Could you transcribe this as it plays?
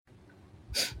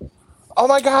Oh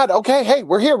my God. Okay. Hey,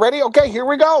 we're here. Ready? Okay, here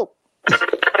we go.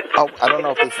 Oh, I don't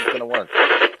know if this is going to work.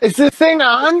 Is this thing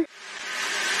on?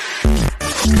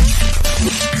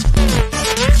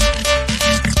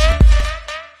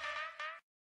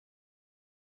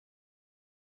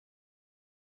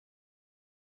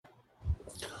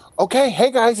 Okay.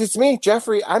 Hey guys, it's me,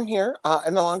 Jeffrey. I'm here.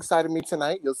 And alongside of me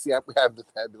tonight, you'll see we have the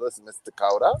fabulous Miss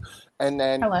Dakota. And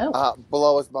then Hello.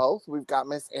 below us both, we've got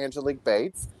Miss Angelique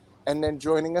Bates. And then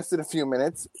joining us in a few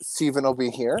minutes, Stephen will be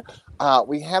here.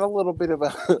 We had a little bit of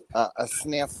a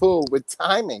snafu with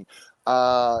timing.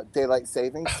 Daylight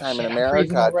savings time in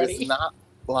America does not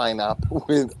line up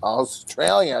with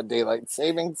Australia daylight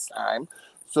savings time.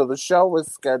 So the show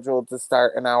was scheduled to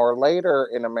start an hour later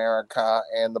in America,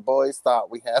 and the boys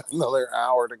thought we had another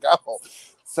hour to go.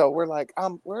 So we're like,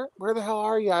 where the hell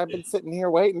are you? I've been sitting here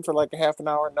waiting for like a half an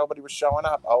hour and nobody was showing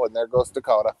up. Oh, and there goes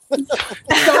Dakota.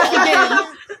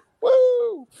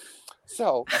 Woo!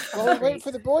 So while we wait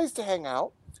for the boys to hang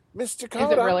out, Miss Dakota.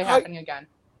 Is it really happening again?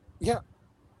 Yeah.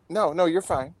 No, you're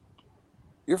fine.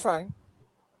 You're fine.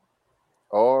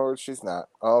 Oh, she's not.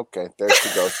 Okay, there she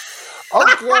goes.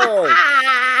 Okay.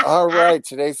 All right,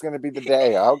 today's going to be the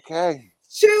day. Okay.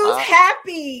 Choose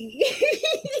happy.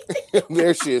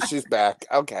 There she is. She's back.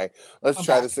 Okay, let's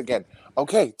try this again.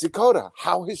 Okay, Dakota,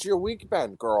 how has your week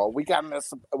been, girl? We got an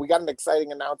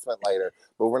exciting announcement later,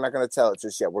 but we're not going to tell it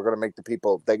just yet. We're going to make the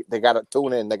people they got to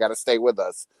tune in. They got to stay with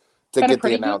us to get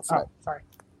the announcement. Sorry,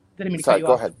 didn't mean to cut you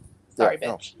go off. ahead. Sorry, yeah,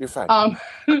 bitch. No, you're fine.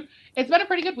 It's been a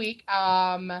pretty good week.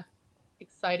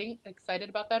 Excited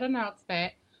about that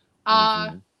announcement.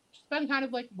 Just been kind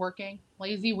of like working,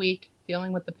 lazy week,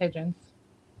 dealing with the pigeons,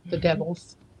 the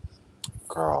devils.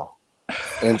 Girl,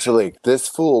 Angelique, this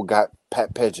fool got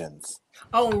pet pigeons.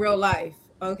 Oh, in real life.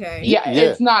 Okay. Yeah.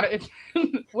 It's not.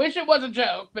 Wish it was a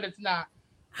joke, but it's not.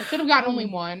 I should have gotten only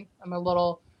one. I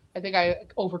think I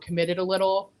overcommitted a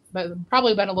little, but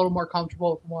probably been a little more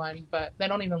comfortable with one, but they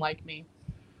don't even like me.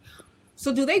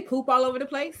 So do they poop all over the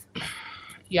place?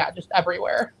 Yeah, just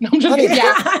everywhere. No, I'm just kidding.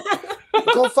 Yeah.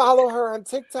 Go follow her on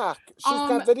TikTok. She's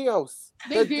got videos.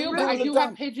 They do, but I do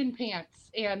have pigeon pants,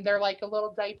 and they're like a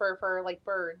little diaper for like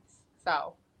birds.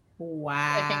 So wow.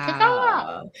 I think it's all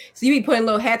out. So you be putting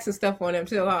little hats and stuff on them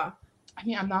too, huh? I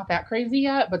mean, I'm not that crazy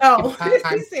yet, but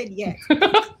you said yet.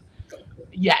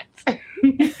 Yet.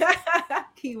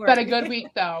 Keyword. Been a good week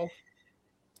though.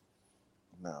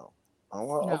 No. Oh,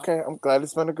 well, no. Okay. I'm glad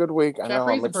it's been a good week.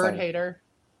 Jeffrey's a bird hater.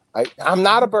 I'm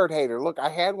not a bird hater. Look, I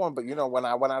had one, but when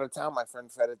I went out of town, my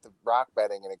friend fed it to rock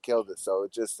bedding and it killed it. So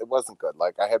it wasn't good.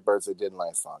 Like I had birds that didn't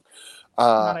last long.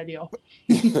 Not ideal.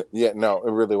 Yeah, no,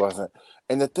 it really wasn't.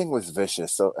 And the thing was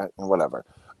vicious. So whatever.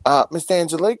 Miss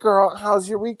Angelique, girl, how's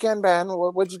your weekend been?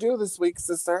 What'd you do this week,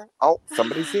 sister? Oh,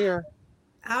 somebody's here.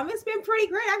 It's been pretty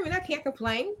great. I mean, I can't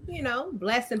complain.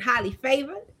 Blessed and highly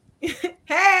favored.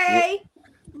 Hey.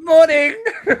 Morning.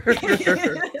 Hello,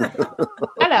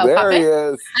 there puppet. He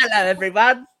is. Hello,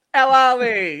 everyone. How are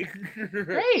we?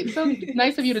 Great. So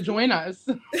nice of you to join us.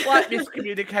 Slight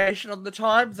miscommunication on the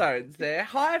time zones there.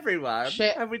 Hi, everyone.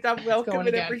 Shit. Have we done welcome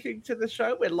and everything to the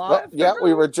show? We're live. Well, yeah,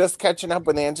 we were just catching up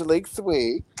with Angelique's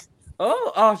week.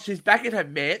 Oh, she's back in her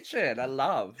mansion. I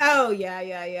love. Oh,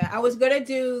 yeah. I was going to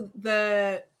do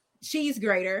the cheese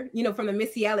grater, from the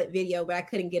Missy Elliott video, but I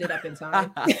couldn't get it up in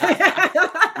time.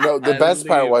 No, the best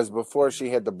part was before she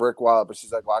had the brick wall, but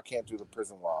she's like, well, I can't do the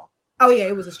prison wall. Oh, yeah,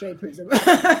 it was a straight prison.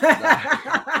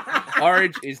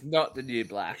 Orange is not the new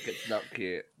black. It's not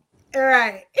cute. All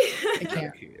right. I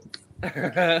can't. Cute.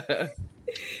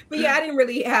 But yeah, I didn't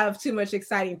really have too much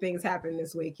exciting things happen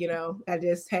this week, I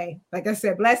just, like I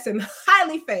said, blessed and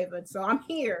highly favored. So I'm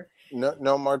here.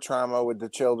 No more trauma with the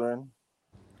children.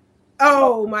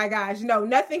 Oh my gosh, no,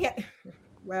 nothing.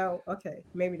 Well, okay,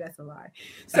 maybe that's a lie.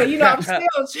 So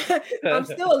I'm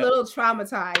still a little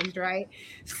traumatized, right?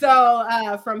 So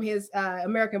from his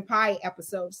American Pie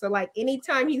episode. So like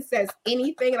anytime he says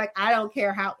anything, like I don't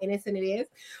care how innocent it is.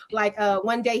 Like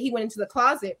one day he went into the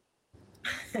closet.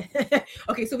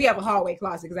 Okay, so we have a hallway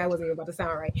closet because I wasn't even about to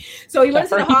sound right. So he went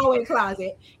to the hallway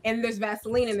closet and there's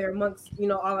Vaseline in there amongst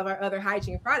all of our other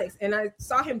hygiene products. And I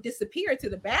saw him disappear to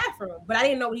the bathroom, but I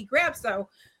didn't know what he grabbed. So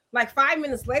like 5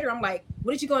 minutes later, I'm like,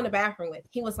 what did you go in the bathroom with?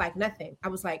 He was like, nothing. I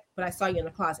was like, but I saw you in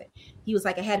the closet. He was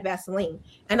like, I had Vaseline.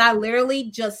 And I literally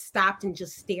just stopped and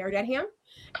just stared at him.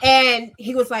 And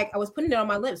he was like, I was putting it on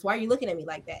my lips. Why are you looking at me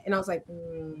like that? And I was like,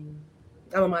 I'm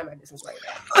gonna mind my business right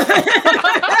now.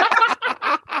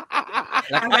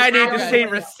 I need to see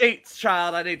receipts,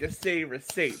 child. I need to see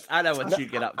receipts. I know what you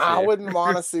get up to. I wouldn't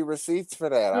want to see receipts for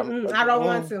that. I don't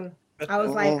want to. I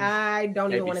was like, I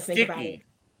don't even want to think about it.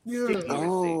 Sticky receipts.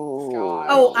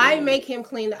 Oh, I make him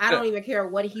clean. I don't even care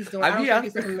what he's doing. I don't care if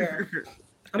he's in the mirror.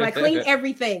 I'm like, clean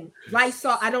everything.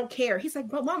 Lysol, I don't care. He's like,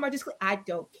 but Mom, I just clean. I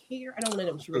don't care. I don't want to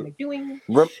know what you're really doing.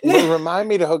 Remind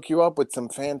me to hook you up with some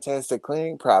fantastic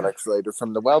cleaning products later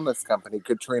from the wellness company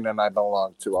Katrina and I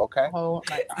belong to, okay? Oh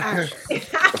my gosh.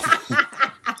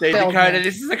 See, Dakota,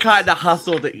 this is the kind of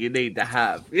hustle that you need to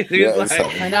have.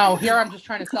 I know. Here I'm just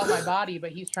trying to sell my body,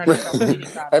 but he's trying to sell cleaning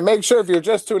products. And make sure if you're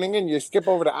just tuning in, you skip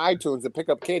over to iTunes and pick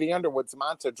up Katie Underwood's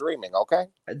Monster Dreaming, okay?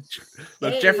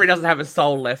 Look, Jeffrey doesn't have a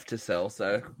soul left to sell,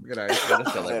 so, he's got to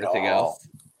sell everything else.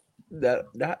 No,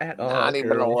 not at all. Not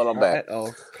even a little bit. At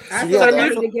all. I feel like I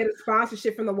need to get a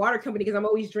sponsorship from the water company because I'm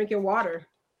always drinking water.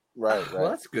 Right. Well,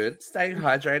 that's good. Staying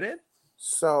hydrated.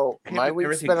 So my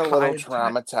week's been a little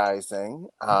traumatizing.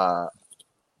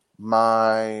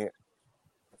 My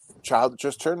child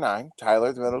just turned 9.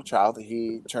 Tyler, the middle child,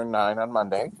 he turned 9 on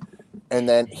Monday. And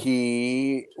then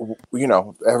he,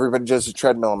 everybody does a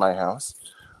treadmill in my house.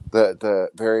 The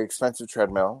very expensive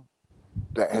treadmill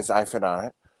that has iFit on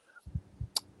it.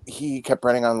 He kept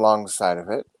running on the long side of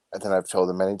it. And then I've told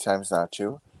him many times not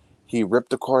to. He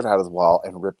ripped the cord out of the wall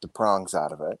and ripped the prongs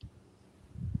out of it.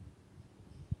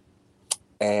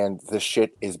 And the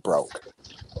shit is broke.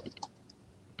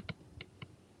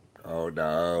 Oh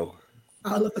no.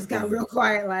 All of us got real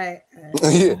quiet, like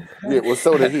yeah, well,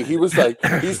 so did he. He was like,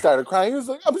 he started crying. He was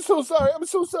like, I'm so sorry, I'm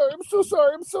so sorry, I'm so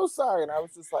sorry, I'm so sorry. And I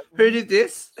was just like, who did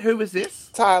this? Who was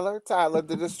this? Tyler,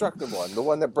 the destructive one, the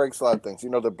one that breaks a lot of things.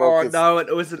 The broke. No,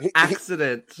 it was an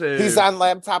accident too. He's on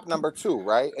laptop number 2,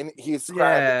 right? And he's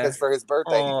crying because for his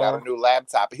birthday he got a new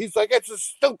laptop. He's like, it's a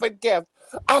stupid gift.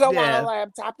 I don't want a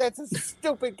laptop. That's a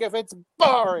stupid gift. It's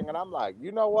boring. And I'm like,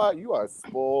 you know what? You are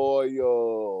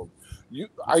spoiled.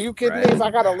 Are you kidding me? If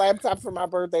I got a laptop for my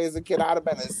birthday as a kid, I'd have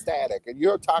been ecstatic. And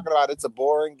you're talking about it's a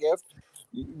boring gift.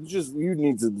 You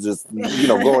need to just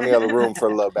go in the other room for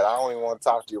a little bit. I don't even want to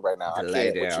talk to you right now. I can't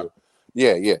with you.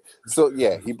 Yeah. So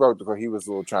he broke the cord. He was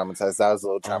a little traumatized. I was a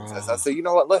little traumatized. I said, you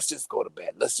know what? Let's just go to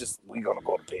bed. We're gonna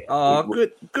go to bed. Oh,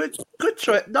 good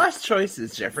choice. Nice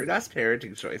choices, Jeffrey. Nice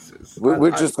parenting choices.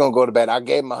 We're just gonna go to bed. I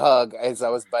gave him a hug as I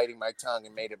was biting my tongue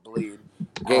and made it bleed.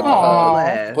 Gave him a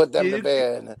hug, put them to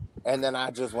bed, and then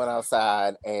I just went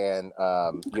outside and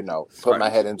put my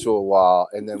head into a wall,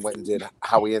 and then went and did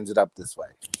how we ended up this way.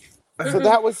 So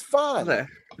that was fun.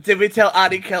 Did we tell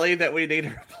Auntie Kelly that we need a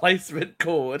replacement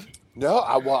cord? No,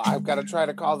 I've got to try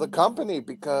to call the company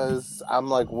because I'm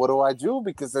like, what do I do?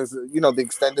 Because there's, the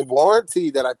extended warranty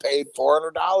that I paid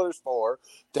 $400 for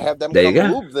to have them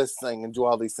come move this thing and do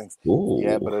all these things. Ooh.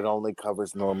 Yeah, but it only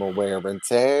covers normal wear and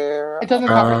tear. It doesn't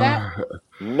cover that?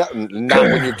 No, not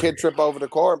when your kid trip over the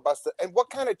cord and bust it. And what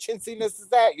kind of chintziness is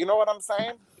that? You know what I'm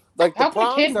saying? Like, how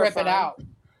can a kid rip it out?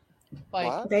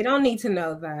 Like, they don't need to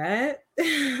know that.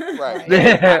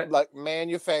 Right. Like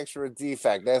manufacturer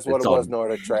defect. That's what it was,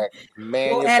 Nordic Track.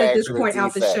 We'll edit this point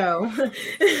out the show.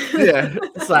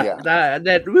 It's like that, and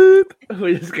then whoop,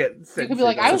 we just get you could be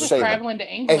like, I was just traveling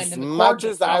to England. As much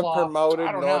as I've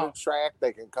promoted Nordic Track,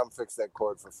 they can come fix that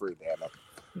cord for free, damn it.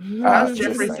 How's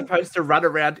Jeffrey supposed to run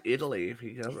around Italy if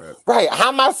he doesn't? Right. How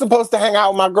am I supposed to hang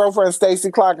out with my girlfriend Stacy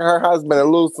Clark and her husband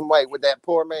and lose some weight with that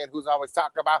poor man who's always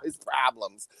talking about his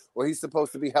problems, where he's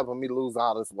supposed to be helping me lose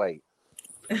all this weight?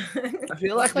 I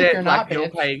feel like they're like you're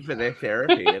paying for their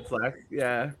therapy. It's like,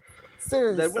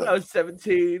 seriously. Then when I was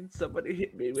 17, somebody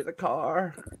hit me with a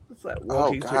car. It's like,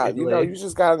 oh God, you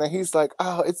just got in there. He's like,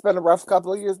 oh, it's been a rough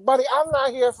couple of years, buddy. I'm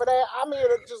not here for that. I'm here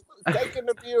to just taking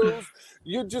the views.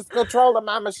 You're just controlling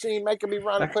my machine, making me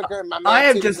run quicker. And I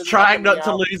am just trying not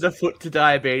to lose a foot to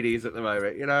diabetes at the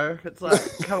moment. It's like,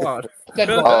 come on.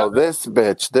 Oh, this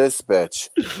bitch.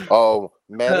 Oh,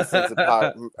 Madison's a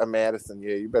part of Madison.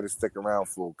 Yeah, you better stick around,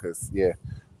 fool, because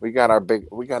we got a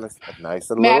nice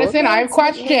little Madison, I have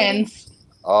questions.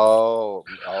 Oh,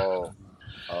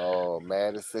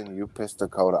 Madison, you pissed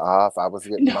Dakota off. I was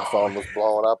getting my phone was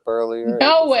blowing up earlier.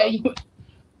 No way.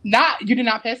 You did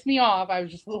not piss me off. I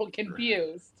was just a little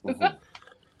confused. Mm-hmm.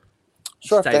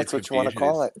 Sure, if that's what you want to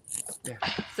call it. Yeah.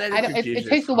 It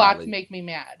takes a lot to make me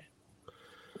mad.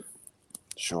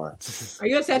 Sure. Are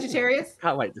you a Sagittarius?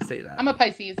 Can't wait to see that. I'm a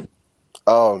Pisces.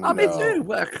 Oh, no. Me too.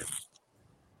 Look.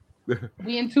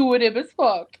 We intuitive as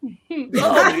fuck. We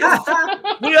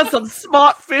got some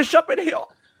smart fish up in here.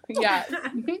 Yeah.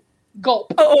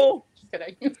 Gulp. Oh. Just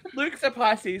kidding. Luke's a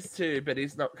Pisces too, but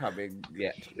he's not coming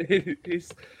yet.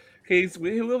 He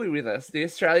will be with us. The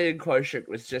Australian quotient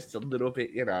was just a little bit,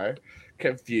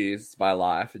 confused by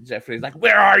life. And Jeffrey's like,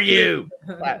 where are you?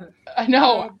 Like, I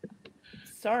know.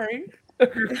 Sorry.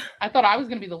 I thought I was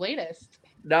going to be the latest.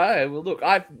 No, well, look,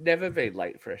 I've never been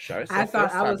late for a show. So I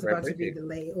thought first I time was for about to be everything.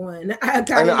 the late one.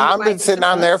 I know, I've been sitting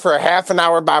on there for a half an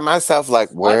hour by myself, like,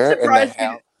 where in the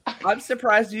hell? I'm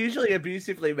surprised you usually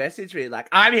abusively message me like,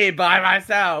 I'm here by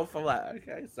myself. I'm like,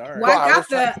 okay, sorry. Well,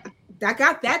 I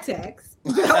got that text.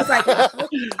 I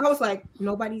was like,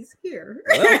 nobody's here.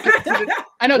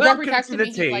 I know Jeffrey Welcome to texted the me.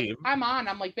 He's like, team. I'm on.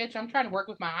 I'm like, bitch, I'm trying to work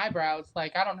with my eyebrows.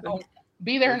 Like, I don't know.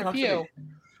 Be there in a few.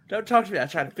 Don't talk to me. I'm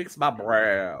trying to fix my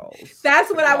brows. That's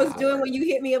what I was doing when you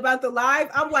hit me about the live.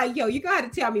 I'm like, yo, you got to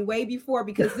tell me way before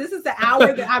because this is the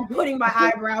hour that I'm putting my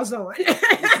eyebrows on.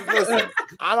 Listen,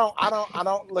 I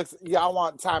don't listen. Y'all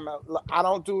want time? I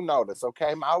don't do notice.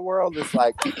 Okay, my world is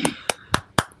like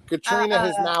Katrina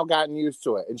has now gotten used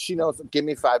to it, and she knows. Give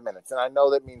me 5 minutes, and I know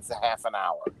that means a half an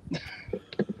hour.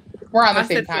 We're on the I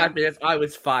same said time. 5 minutes. I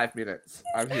was 5 minutes.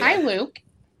 I'm here. Hi, Luke.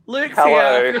 Luke's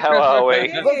Hello, here. how are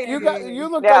we? Look, you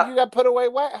look Now- like you got put away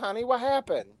wet, honey. What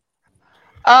happened?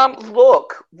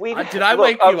 Look, we Did I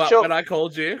wake you up when I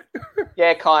called you?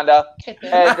 Yeah, kinda. Tippin'.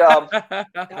 And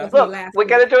Was the look, last we're one.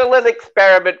 gonna do a little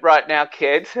experiment right now,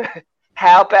 kids.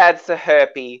 How bad's the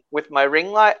herpy? With my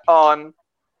ring light on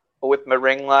or with my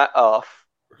ring light off?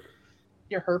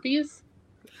 Your herpes?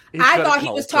 I thought he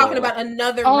was talking about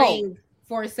another ring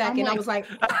for a second. I was like,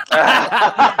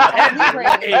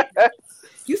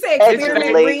 you say experiment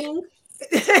Actually, ring?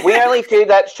 we only do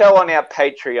that show on our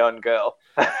Patreon, girl.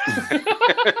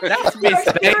 That's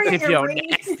respect if you're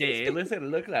nasty.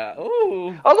 Listen, look at that.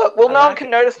 Ooh. Oh look, well, I no one like can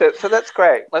it. notice it, so that's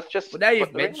great. Let's just. Well, now you've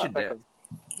put the ring mentioned light it. back on.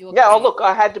 You look Yeah, great. look,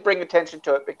 I had to bring attention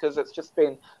to it because it's just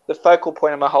been the focal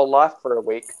point of my whole life for a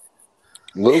week.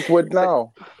 Luke would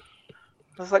know.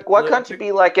 I was like, why Look, can't you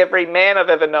be like every man I've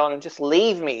ever known and just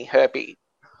leave me, herpy?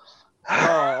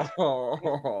 Oh,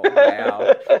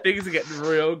 wow. Things are getting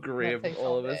real grim That takes all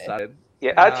all of a day. sudden.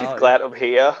 Yeah, I'm just glad I'm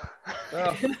here.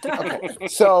 Oh. Okay,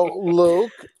 so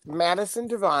Luke, Madison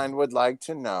Devine would like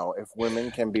to know if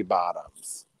women can be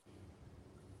bottoms.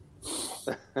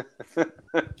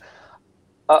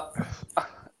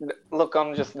 Look,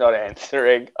 I'm just not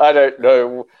answering. I don't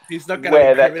know. He's not going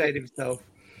Where to that incriminate himself.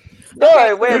 No,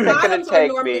 Okay, where's that going bottoms to are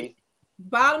take normally- me?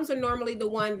 Bottoms are normally the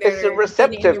one that It's a are in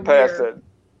receptive the person.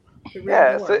 rear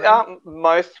Yeah, door, so right? aren't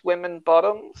most women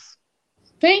bottoms?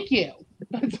 Thank you.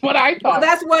 That's what I Well, thought.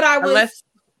 that's what I was.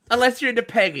 Unless you're into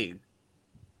pegging.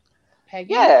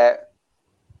 Peggy? Yeah.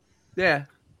 Yeah.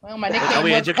 Well, my Are nickname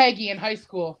we was Peggy in high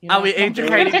school. You Are know? we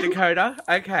educating Dakota?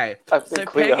 Okay. I So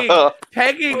think we pegging, are.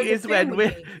 pegging Well, is when family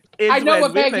we. thing. I know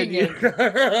what women pegging use-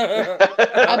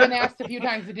 I've been asked a few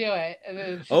times to do it. And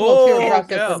it's a little Oh, too aggressive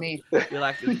girl. for me. You're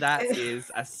like, that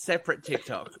is a separate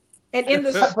TikTok. And in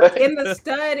the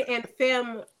stud and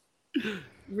femme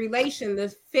relation,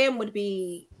 the femme would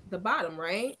be the bottom,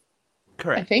 right? I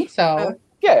Correct. think so.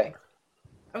 Yeah.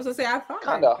 I was gonna say I thought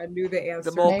Kinda. I knew the answer.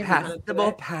 The more Maybe.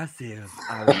 passive.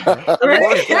 Well,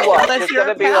 Unless you know what? unless There's you're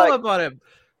gonna a be power like bottom.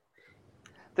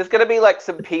 there's gonna be like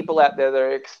some people out there that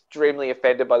are extremely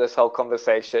offended by this whole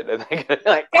conversation, and they're gonna be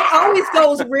like, It always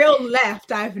goes real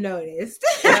left. I've noticed.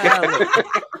 Yeah, look,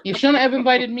 You shouldn't have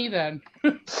invited me then.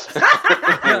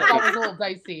 That was a little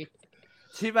dicey.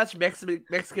 too much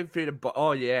Mexican food.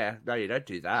 Oh yeah, no, you don't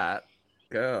do that,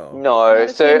 girl. No, Gotta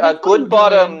so see a what good I'm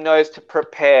bottom doing. knows to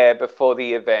prepare before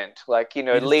the event. Like, you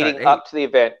know, You just leading don't up to the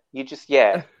event, you just,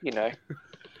 you know,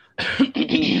 you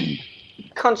be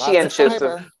conscientious Lots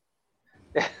of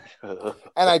fiber.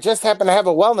 And I just happen to have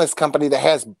a wellness company that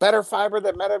has better fiber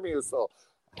than Metamucil.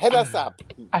 Hit us up.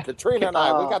 Katrina and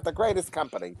I, we got the greatest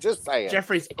company. Just saying.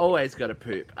 Jeffrey's always got to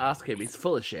poop. Ask him. He's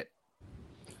full of shit.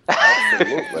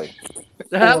 Absolutely.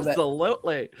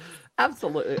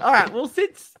 Absolutely. All right. Well,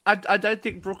 since I don't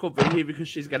think Brooke will be here because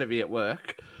she's going to be at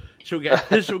work, she'll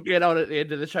get on at the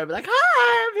end of the show. And be like,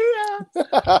 "Hi, I'm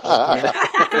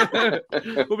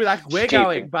here." We'll be like, "We're Stupid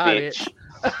going, bye, bitch.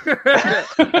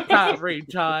 bitch." Can't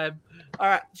read time. All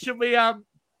right. Should we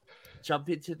jump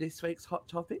into this week's hot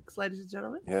topics, ladies and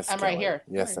gentlemen? Yes, I'm right Kelly. here.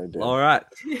 Yes, I do. All right.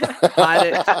 Hide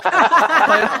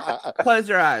it. Close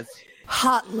your eyes.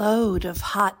 Hot load of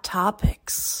hot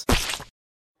topics.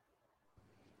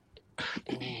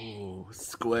 Ooh,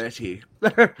 squirty.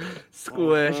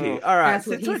 Squirty. All right, That's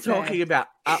what since he we're said. talking about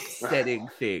upsetting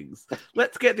things,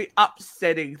 let's get the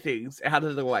upsetting things out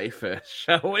of the way first,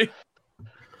 shall we?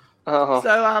 Oh,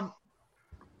 So,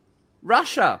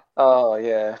 Russia oh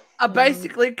yeah. are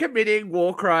basically committing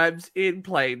war crimes in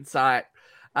plain sight.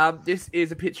 This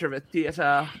is a picture of a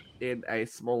theater in a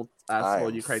small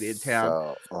Ukrainian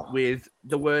town with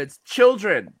the words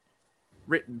 "children"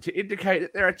 written to indicate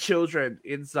that there are children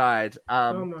inside.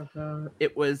 Oh my god!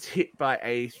 It was hit by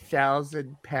a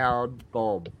 1,000-pound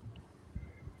bomb.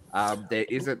 There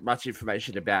isn't much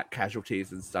information about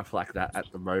casualties and stuff like that at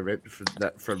the moment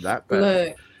from that. But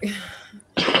Look,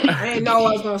 I didn't know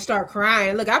I was gonna start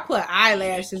crying. Look, I put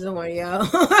eyelashes on, yo.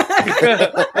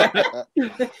 you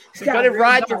got to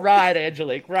ride the ride,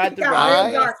 Angelique. Ride the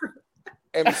ride.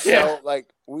 And so, like,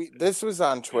 this was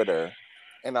on Twitter,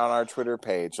 and on our Twitter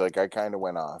page, like, I kind of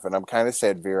went off, and I'm kind of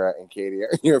sad Vera and Katie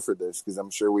are here for this because I'm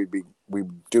sure we'd be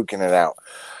duking it out.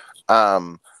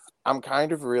 I'm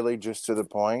kind of really just to the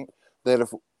point that if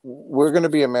we're going to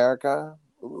be America,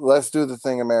 let's do the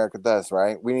thing America does,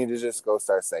 right? We need to just go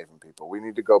start saving people. We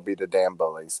need to go be the damn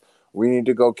bullies. We need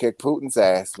to go kick Putin's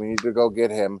ass. We need to go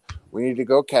get him. We need to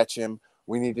go catch him.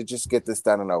 We need to just get this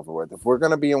done and over with. If we're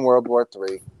going to be in World War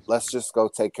III, let's just go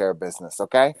take care of business,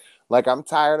 okay? Like, I'm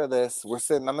tired of this. We're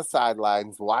sitting on the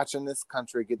sidelines watching this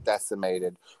country get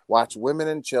decimated, watch women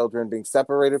and children being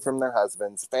separated from their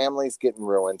husbands, families getting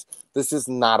ruined. This is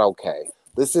not okay.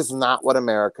 This is not what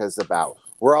America is about.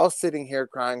 We're all sitting here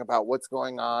crying about what's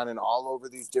going on and all over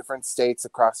these different states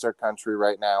across our country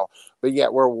right now, but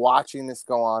yet we're watching this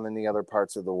go on in the other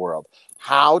parts of the world.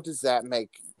 How is that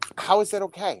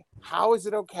okay? How is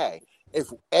it okay if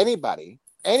anybody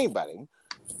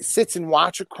sits and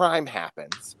watch a crime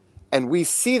happens and we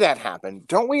see that happen?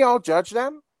 Don't we all judge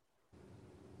them?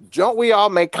 Don't we all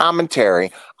make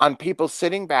commentary on people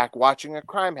sitting back watching a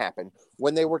crime happen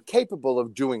when they were capable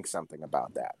of doing something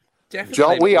about that? Definitely.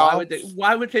 Don't we all?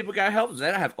 Why would people go help them?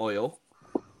 They don't have oil.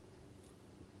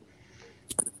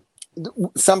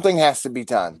 Something has to be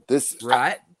done.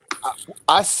 Right?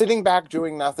 Us sitting back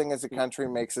doing nothing as a country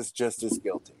makes us just as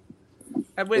guilty.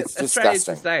 And it's Australia's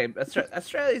the disgusting. same.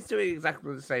 Australia's doing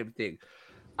exactly the same thing.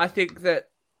 I think that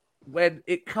when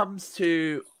it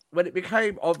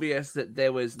became obvious that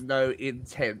there was no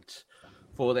intent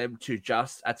for them to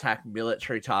just attack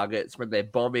military targets when they're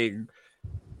bombing,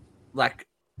 like,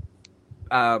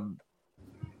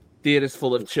 theaters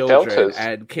full of children Shelters.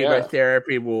 and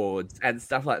chemotherapy wards and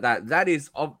stuff like that. That is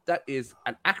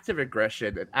an act of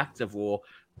aggression, an act of war,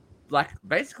 like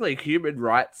basically human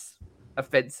rights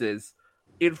offenses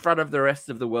in front of the rest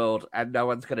of the world, and no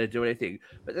one's going to do anything.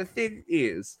 But the thing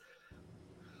is,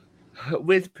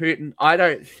 with Putin, I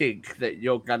don't think that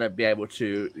you're going to be able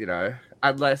to,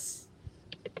 unless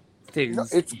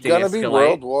things it's going to be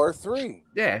World War III.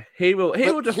 Yeah, he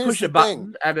will just push a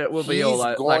button and it will be all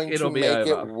like it'll be over. He's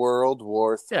going to make it World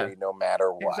War III no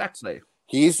matter what. Exactly.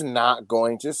 He's not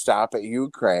going to stop at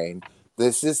Ukraine.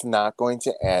 This is not going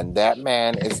to end. That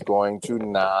man is going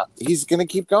to he's going to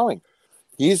keep going.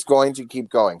 He's going to keep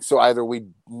going. So either we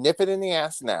nip it in the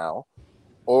ass now,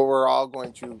 or we're all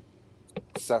going to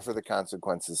suffer the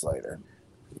consequences later.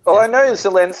 Well, I know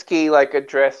Zelensky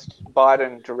addressed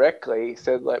Biden directly. He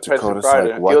said, Dakota's President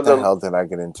Biden, what the hell did I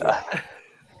get into?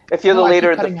 If you're the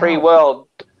leader of the free world,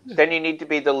 then you need to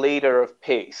be the leader of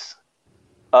peace.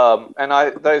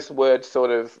 And those words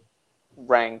sort of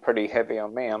rang pretty heavy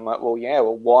on me. I'm like,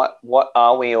 what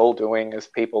are we all doing as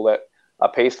people that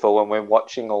are peaceful when we're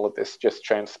watching all of this just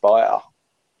transpire?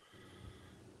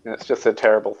 And it's just a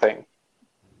terrible thing.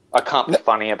 I can't be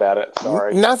funny about it.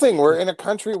 Sorry. Nothing. We're in a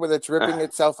country where it's ripping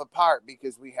itself apart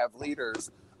because we have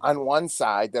leaders on one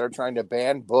side that are trying to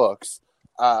ban books,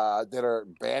 that are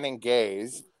banning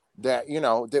gays, that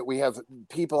we have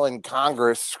people in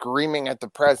Congress screaming at the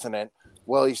president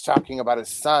while he's talking about his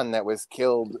son that was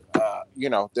killed,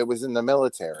 that was in the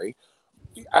military.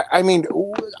 I mean,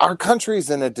 our country's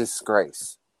in a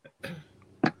disgrace.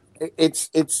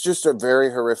 It's just a very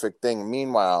horrific thing.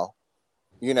 Meanwhile,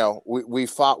 we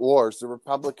fought wars. The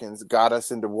Republicans got us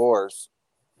into wars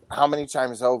how many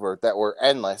times over that were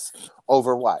endless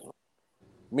over what?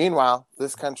 Meanwhile,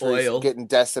 this country is getting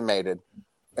decimated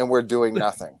and we're doing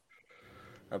nothing.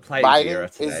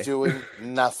 Biden is doing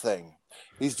nothing.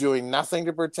 He's doing nothing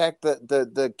to protect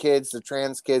the kids, the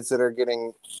trans kids that are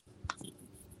getting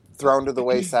thrown to the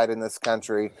wayside in this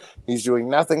country. He's doing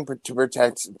nothing to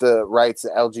protect the rights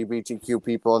of LGBTQ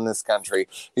people in this country.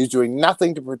 He's doing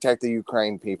nothing to protect the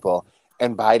Ukraine people,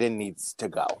 and Biden needs to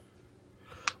go.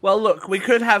 Well, look, we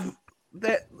could have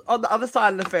on the other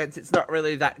side of the fence. It's not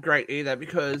really that great either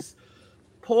because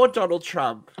poor Donald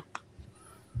Trump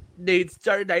needs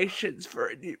donations for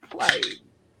a new plane.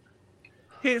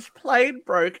 His plane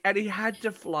broke and he had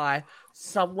to fly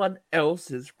someone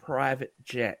else's private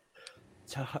jet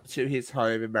to his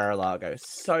home in Mar-a-Lago.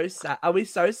 So sad. Are we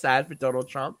so sad for Donald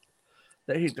Trump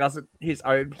that his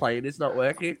own plane is not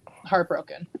working?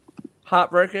 Heartbroken.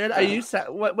 Are you sad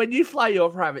when you fly your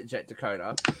private jet,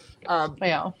 Dakota?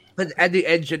 Yeah. And the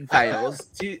engine fails.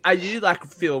 Do you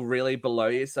feel really below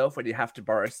yourself when you have to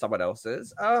borrow someone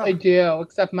else's? Oh. I do,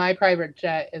 except my private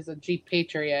jet is a Jeep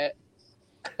Patriot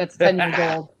that's 10 years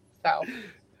old. So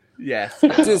Yes.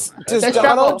 Does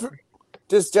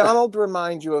The Donald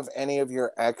remind you of any of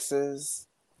your exes?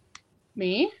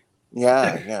 me?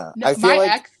 Yeah. No, I feel my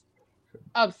like ex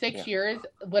of 6 years,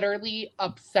 literally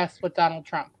obsessed with Donald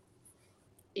Trump.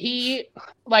 He,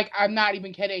 like, I'm not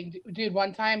even kidding, dude.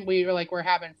 One time we're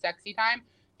having sexy time,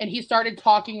 and he started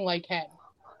talking like him.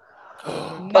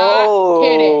 Not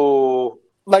kidding.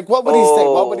 Like, what would he say?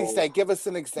 What would he say? Give us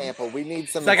an example. We need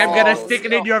some. It's like, I'm gonna stick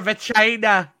it in your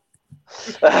vagina.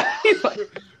 He's like,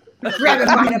 Grab it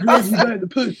by the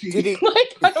pussy. Did he?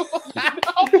 like, I don't know.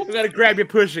 I'm gonna grab your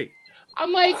pussy.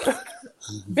 I'm like,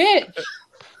 bitch,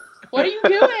 what are you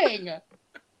doing?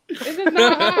 This is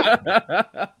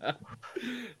not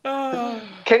hot.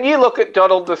 Can you look at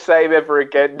Donald the same ever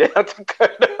again now,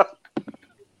 Dakota?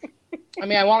 I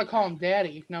mean, I want to call him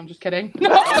daddy. No, I'm just kidding.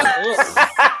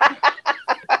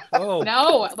 Oh.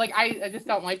 No, like, I just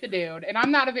don't like the dude. And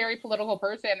I'm not a very political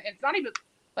person. It's not even,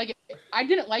 like, I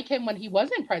didn't like him when he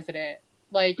wasn't president.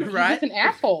 Like, he's just an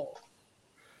asshole.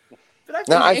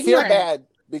 Now, I feel bad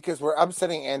because we're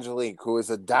upsetting Angelique, who is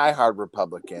a diehard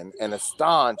Republican and a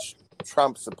staunch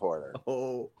Trump supporter.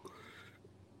 Oh.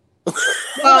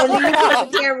 Oh, you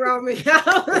can't roll me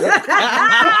out.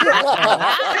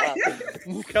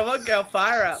 Come on, girl,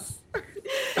 fire up.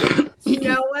 You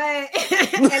know what?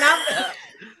 And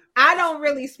I don't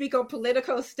really speak on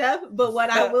political stuff, but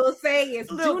what I will say is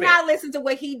do not listen to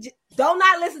what he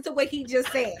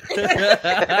just said.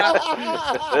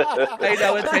 Pay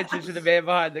no attention to the man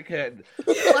behind the curtain.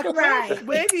 Right.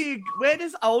 Where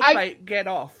does old mate get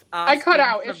off? I cut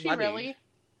out. Is she money? really?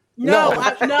 No.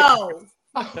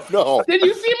 No. Did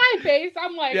you see my face?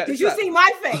 I'm like, Did you see my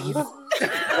face?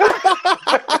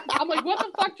 I'm like, what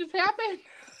the fuck just happened?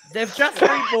 They've just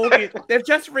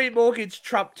remortgaged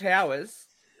Trump Towers,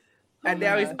 and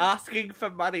now he's asking for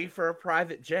money for a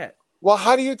private jet. Well,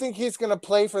 how do you think he's going to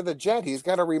play for the jet? He's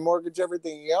got to remortgage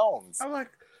everything he owns. I'm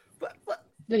like, but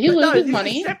did he lose his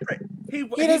money? He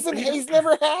doesn't. He's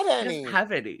never had any. He doesn't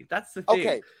have any. That's the thing.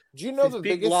 Okay. Do you know His the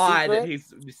big biggest lie secret? that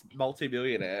he's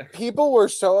multi-millionaire? People were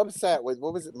so upset with,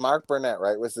 what was it? Mark Burnett,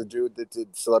 right? Was the dude that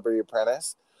did Celebrity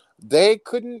Apprentice. They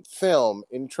couldn't film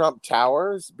in Trump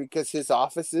Towers because his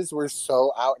offices were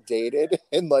so outdated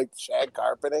and like shag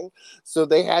carpeting. So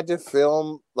they had to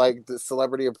film like the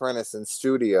Celebrity Apprentice in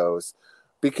studios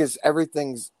because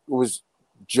everything was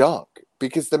junk.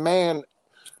 Because the man,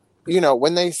 you know,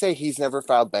 when they say he's never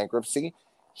filed bankruptcy,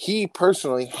 he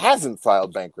personally hasn't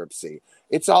filed bankruptcy.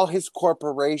 It's all his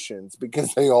corporations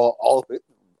because they all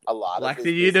a lot like of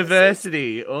the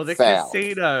university or the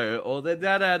casino or the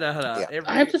da-da-da-da. Yeah.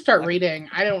 I have to start reading.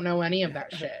 I don't know any of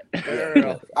that shit.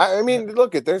 I mean,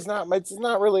 look, it's not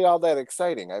really all that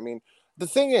exciting. I mean, the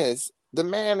thing is, the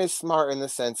man is smart in the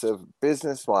sense of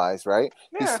business-wise, right?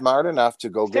 Yeah. He's smart enough to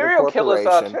go get a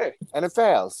corporation, and it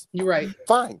fails. You're right.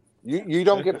 Fine. You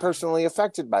don't get personally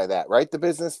affected by that, right? The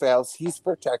business fails. He's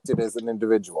protected as an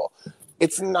individual.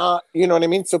 It's not, you know what I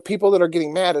mean? So people that are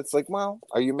getting mad, it's like, well,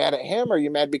 are you mad at him or are you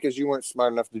mad because you weren't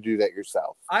smart enough to do that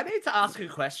yourself? I need to ask a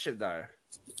question, though.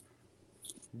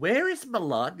 Where is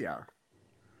Melania?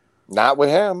 Not with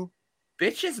him.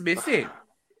 Bitch is missing.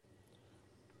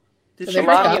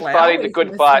 Melania's fighting the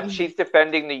good fight. She's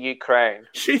defending the Ukraine.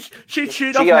 She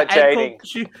chewed off her ankle.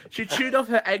 She chewed off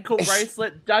her ankle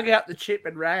bracelet, dug out the chip,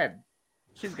 and ran.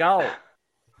 She's gone.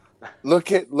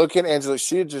 Look at Angela.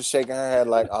 She's just shaking her head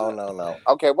like, oh no.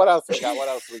 Okay, what else we got? Too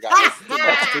much.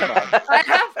 I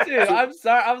have to. I'm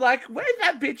sorry. I'm like, where'd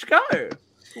that bitch go?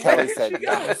 Kelly said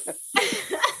yes.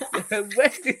 Where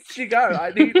did she go?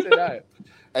 I need to know.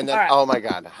 And then, oh my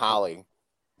God, Holly.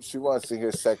 She wants to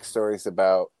hear sex stories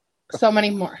about. So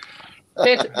many more.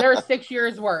 Bitch, there are 6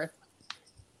 years worth.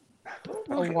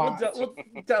 You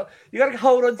gotta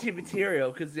hold on to your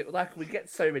material because we get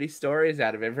so many stories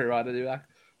out of everyone, and you're like,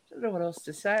 I don't know what else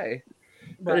to say.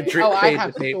 Right. I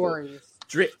have stories.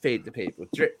 Drip feed the people.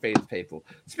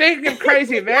 Speaking of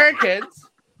crazy Americans,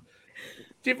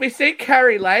 did we see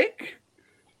Carrie Lake,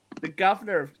 the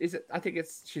governor of?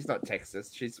 She's not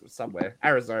Texas. She's somewhere.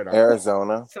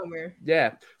 Arizona. Somewhere.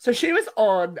 Yeah. So she was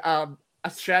on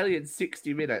Australian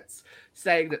 60 Minutes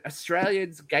saying that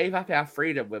Australians gave up our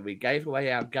freedom when we gave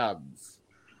away our guns,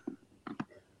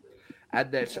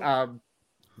 and that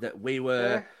we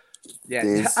were yep,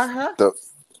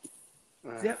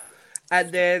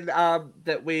 and then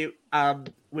that we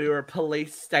were a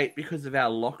police state because of our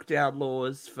lockdown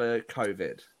laws for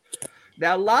COVID.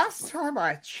 Now, last time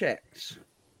I checked,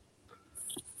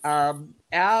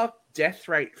 our death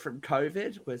rate from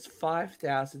COVID was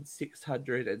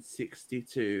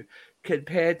 5,662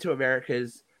 compared to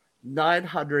America's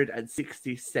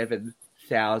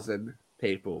 967,000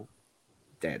 people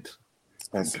dead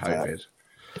from That's COVID.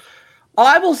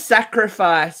 I will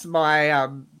sacrifice my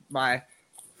my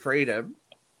freedom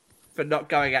for not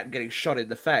going out and getting shot in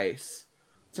the face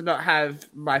to not have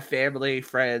my family,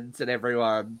 friends, and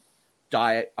everyone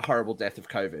die a horrible death of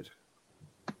COVID.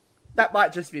 That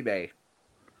might just be me.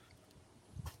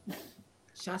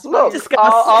 Look,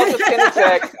 I'll just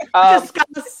interject.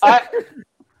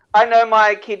 I know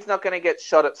my kid's not going to get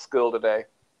shot at school today.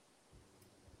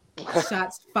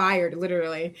 Shots fired,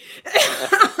 literally.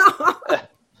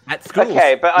 At school.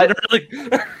 Okay, but literally.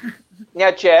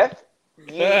 Now, Jeff,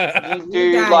 you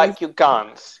do like your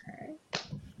guns.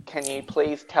 Can you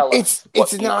please tell us?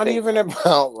 It's not even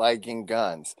about liking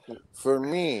guns. For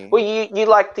me, well, you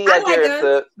like the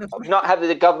idea of not having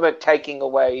the government taking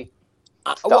away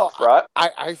stuff, right?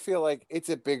 I feel like it's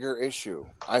a bigger issue.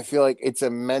 I feel like it's a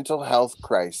mental health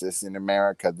crisis in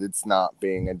America that's not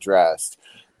being addressed.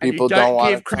 People don't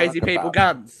give crazy people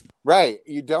guns. Right.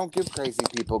 You don't give crazy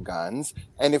people guns.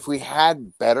 And if we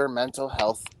had better mental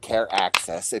health care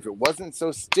access, if it wasn't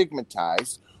so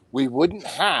stigmatized, we wouldn't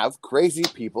have crazy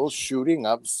people shooting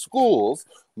up schools,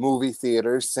 movie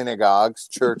theaters, synagogues,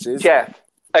 churches. Jeff,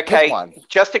 okay,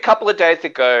 just a couple of days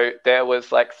ago, there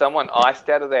was like someone iced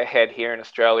out of their head here in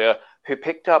Australia who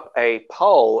picked up a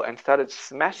pole and started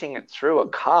smashing it through a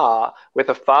car with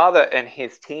a father and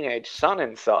his teenage son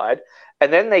inside.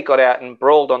 And then they got out and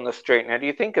brawled on the street. Now, do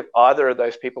you think if either of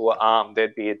those people were armed,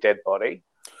 there'd be a dead body?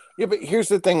 Yeah, but here's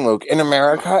the thing, Luke. In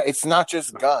America, it's not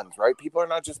just guns, right? People are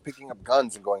not just picking up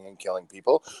guns and going and killing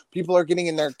people. People are getting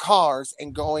in their cars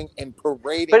and going and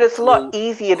parading. But it's a lot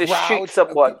easier to shoot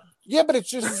someone. Yeah, but it's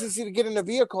just as easy to get in a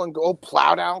vehicle and go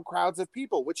plow down crowds of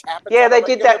people, which happens. Yeah, they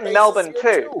did that in Melbourne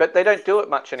too, but they don't do it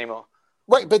much anymore.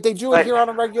 Right, but they do it here on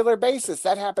a regular basis.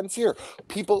 That happens here.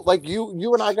 People like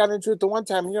you and I got into it the one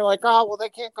time, and you're like, oh, well, they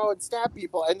can't go and stab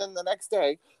people. And then the next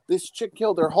day, this chick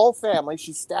killed her whole family.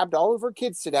 She stabbed all of her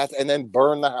kids to death and then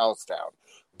burned the house down.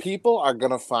 People are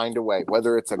going to find a way,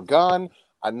 whether it's a gun,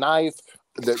 a knife.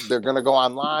 They're going to go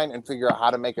online and figure out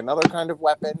how to make another kind of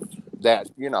weapon that,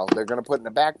 they're going to put in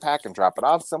a backpack and drop it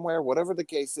off somewhere. Whatever the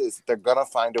case is, they're going to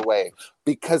find a way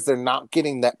because they're not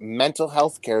getting that mental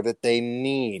health care that they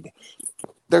need.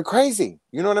 They're crazy.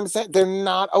 You know what I'm saying? They're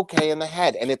not okay in the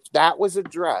head. And if that was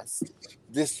addressed,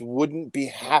 this wouldn't be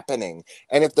happening.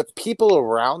 And if the people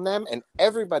around them and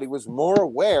everybody was more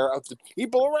aware of the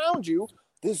people around you,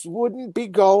 this wouldn't be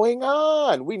going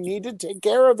on. We need to take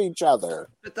care of each other.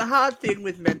 But the hard thing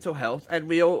with mental health, and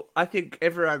I think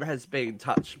everyone has been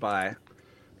touched by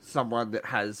someone that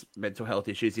has mental health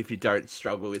issues if you don't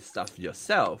struggle with stuff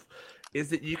yourself,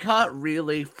 is that you can't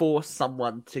really force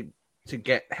someone to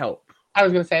get help. I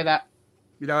was going to say that.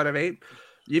 You know what I mean?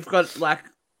 You've got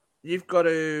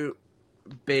to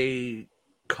be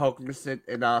cognizant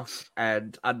enough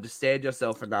and understand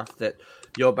yourself enough that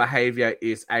your behavior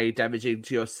is A, damaging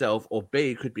to yourself, or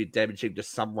B, could be damaging to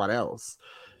someone else.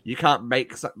 You can't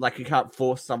you can't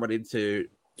force someone into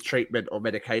treatment or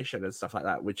medication and stuff like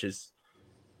that, which is,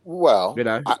 well, the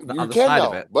you other can side know,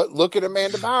 of it. but look at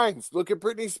Amanda Bynes. Look at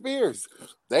Britney Spears.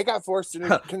 They got forced into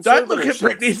conservatorship. Don't look at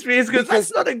Britney Spears because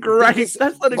that's not a great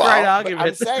argument.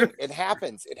 I'm saying it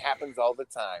happens. It happens all the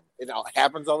time. It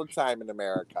happens all the time in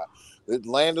America. The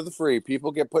land of the free.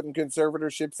 People get put in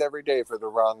conservatorships every day for the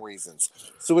wrong reasons.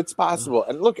 So it's possible.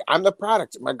 And look, I'm the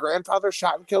product. My grandfather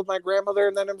shot and killed my grandmother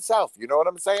and then himself. You know what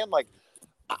I'm saying? Like,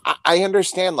 I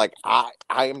understand. Like, I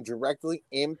am directly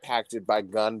impacted by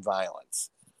gun violence.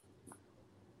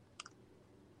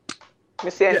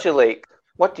 Miss Angelique,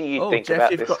 what do you think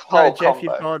Jeff, about this whole Jeff,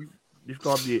 combo? You've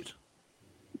gone mute.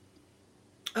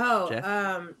 Oh, Jeff?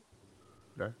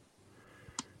 No.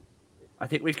 I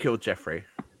think we killed Jeffrey.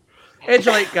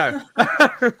 Angelique, go.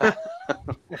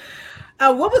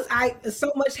 What was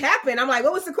so much happened? I'm like,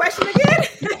 what was the question again?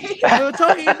 We were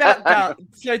talking about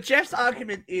guns. So Jeff's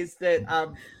argument is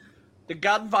that the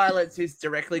gun violence is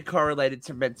directly correlated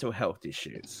to mental health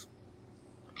issues.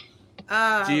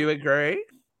 Do you agree?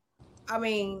 I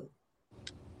mean,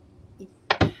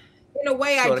 in a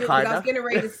way, Sorta, I do. I was getting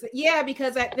ready to say, yeah,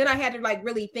 because then I had to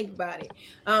really think about it,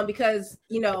 because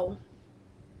you have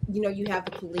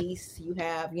the police, you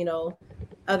have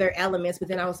other elements, but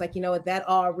then I was like, that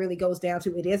all really goes down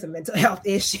to it is a mental health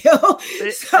issue.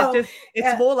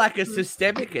 It's more like a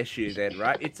systemic issue then,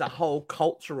 right? It's a whole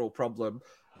cultural problem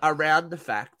around the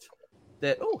fact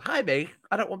that hi me,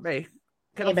 I don't want me,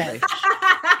 get off me.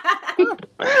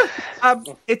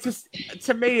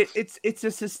 To me, it's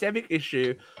a systemic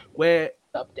issue where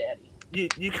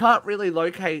you can't really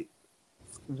locate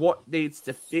what needs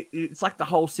to fit. It's like the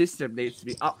whole system needs to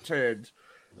be upturned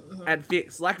and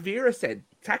fixed. Like Vera said,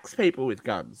 tax people with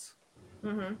guns.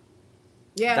 Mm-hmm.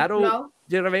 Yeah, Do you know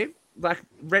what I mean? Like,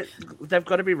 they've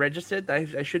got to be registered.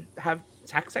 They should have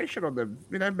taxation on them.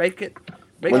 You know, make it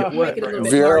work. Make it a little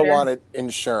bit Vera harder. wanted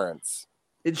insurance.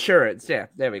 Insurance, yeah.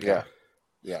 There we go.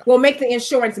 Yeah. Well, make the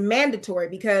insurance mandatory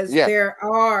because there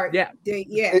are.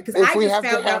 Because if we have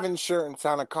to have insurance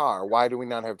on a car, why do we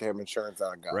not have to have insurance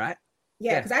on a gun? Right.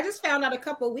 Yeah, because I just found out a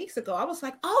couple of weeks ago. I was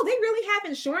like, oh, they really have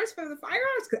insurance for the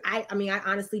firearms? Because I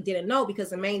honestly didn't know, because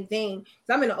the main thing,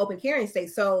 because I'm in an open carrying state,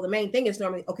 so the main thing is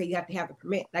normally, okay, you have to have the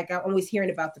permit. Like, I'm always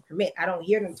hearing about the permit. I don't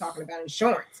hear them talking about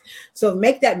insurance. So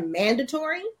make that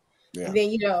mandatory. Yeah. And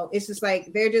then, it's just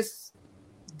like,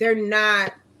 they're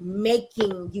not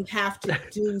making you have to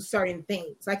do certain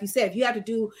things. Like you said, if you have to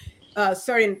do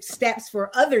certain steps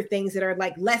for other things that are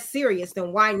like less serious,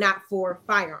 then why not for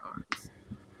firearms?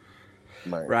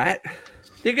 Right.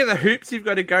 Think of the hoops you've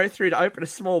got to go through to open a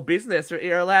small business.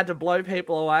 You're allowed to blow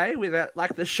people away without,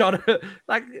 like, the shot of,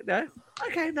 like,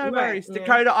 okay, no worries. Yeah.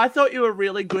 Dakota, I thought you were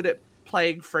really good at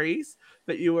playing freeze,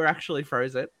 but you were actually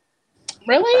frozen.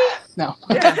 Really? No.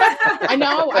 Yeah. I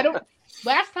know. I don't.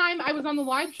 Last time I was on the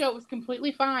live show, it was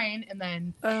completely fine, and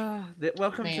then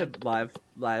welcome to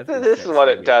live. This is what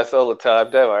it does all the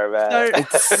time. Don't worry about it.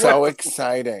 It's so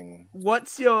exciting. What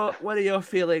are your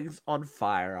feelings on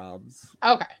firearms?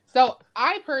 Okay, so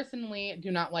I personally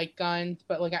do not like guns,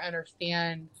 but like I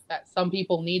understand that some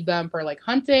people need them for like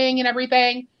hunting and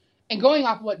everything. And going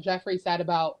off of what Jeffrey said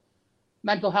about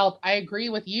mental health, I agree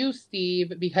with you,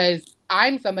 Steve, because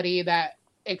I'm somebody that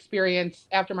experience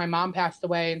after my mom passed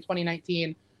away in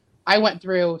 2019. I went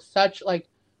through such like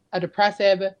a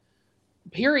depressive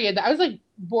period that I was like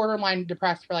borderline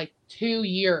depressed for like 2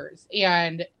 years,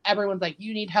 and everyone's like,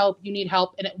 you need help, and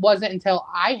it wasn't until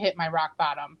I hit my rock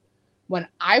bottom when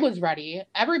I was ready.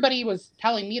 Everybody was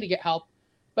telling me to get help,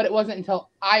 but it wasn't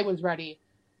until I was ready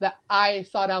that I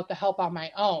sought out the help on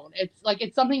my own. It's like,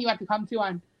 it's something you have to come to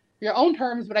on your own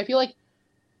terms, but I feel like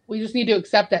we just need to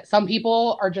accept that some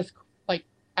people are just,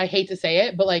 I hate to say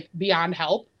it, but like beyond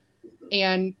help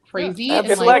and crazy. Yeah,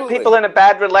 it's like people in a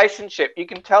bad relationship. You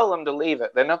can tell them to leave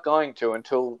it. They're not going to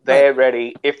until they're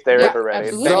ready, if they're ever ready.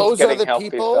 Those are the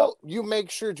people you make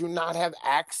sure do not have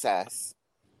access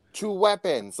to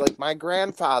weapons. Like my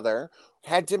grandfather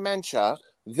had dementia.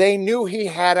 They knew he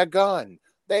had a gun.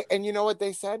 And you know what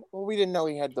they said? Well, we didn't know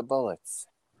he had the bullets.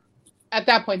 At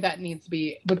that point, that needs to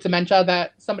be, with dementia,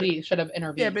 that somebody should have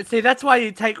intervened. Yeah, but see, that's why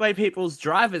you take away people's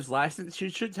driver's license. You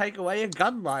should take away a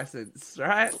gun license,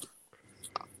 right?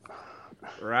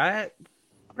 Right.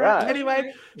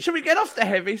 Anyway, should we get off the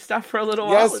heavy stuff for a little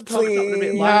while and talk something a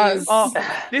bit light? Oh,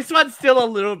 this one's still a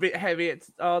little bit heavy.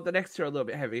 The next two are a little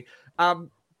bit heavy.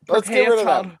 Let's get rid of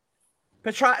them.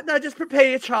 Just prepare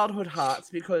your childhood hearts,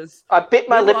 because I bit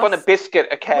my lip on a biscuit.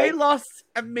 Okay, we lost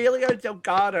Emilio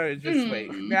Delgado this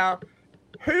week. Now,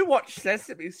 who watched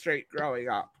Sesame Street growing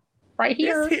up? Right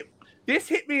here. This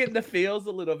hit me in the feels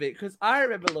a little bit, because I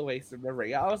remember Luis and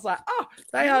Maria. I was like, oh,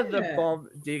 they are the bomb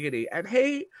diggity. And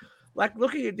he, like,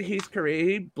 looking into his career,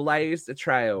 he blazed a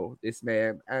trail, this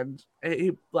man. And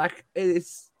he, like,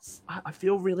 I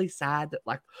feel really sad that,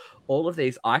 like, all of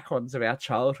these icons of our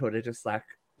childhood are just like,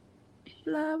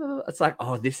 blah, blah, blah. It's like,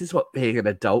 oh, this is what being an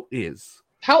adult is.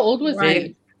 How old was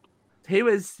he?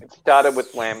 It started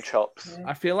with lamb chops.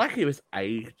 I feel like he was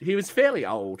 8. He was fairly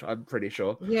old, I'm pretty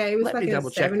sure. Yeah, he was like in the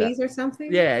 70s or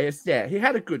something. Yeah, he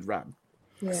had a good run.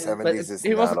 Yeah. 70s is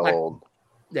not old.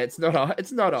 Yeah, it's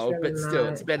not old, but still,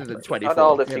 it's better than 24. Not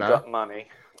old if you got money.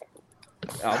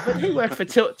 Oh, but he worked for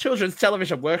Children's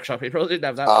Television Workshop. He probably didn't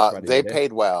have that much money. They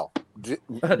paid well.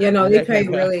 They paid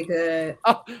really good.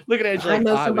 Oh, look at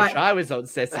Angela. I wish I was on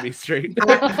Sesame Street.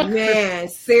 Man,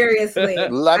 seriously.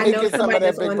 Let me get some of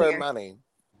that Big Bird money.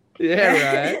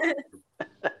 Yeah, right.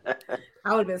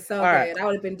 I would have been so good. I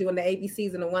would have been doing the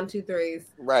ABCs and the 1, 2, 3s.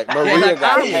 Right. Maria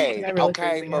got paid.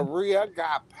 Okay, Maria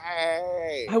got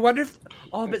paid. I wonder if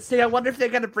they're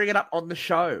going to bring it up on the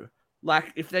show.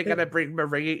 Like, if they're going to bring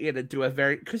Maria in and do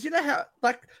because you know how,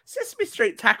 like, Sesame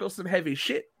Street tackles some heavy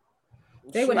shit.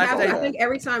 They would have I think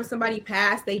every time somebody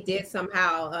passed, they did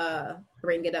somehow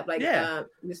bring it up, like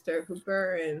Mr.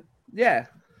 Hooper and... Yeah.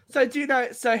 So do you know,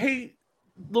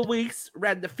 Luis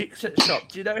ran the Fix-It shop.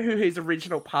 Do you know who his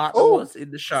original partner was in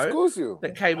the show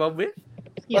that came on with?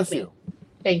 Yes,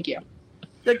 thank you.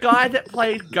 The guy that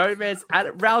played Gomez at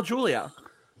Raul Julia.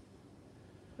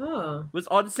 Was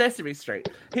on Sesame Street.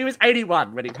 He was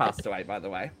 81 when he passed away, by the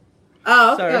way.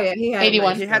 He had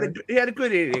 81. He had a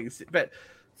good innings, but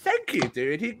thank you,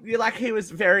 dude. He was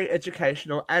very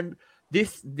educational, and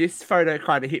this photo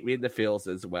kind of hit me in the feels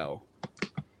as well.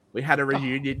 We had a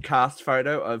reunion cast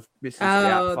photo of Mrs.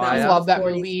 Doubtfire. I love that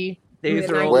movie. These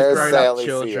are all grown-up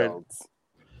children. Fields?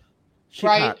 She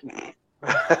Right. can't.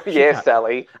 Yeah, can't.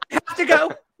 Sally. I have to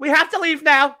go. We have to leave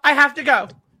now. I have to go.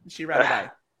 And she ran away.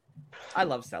 I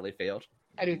love Sally Field.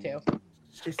 I do too.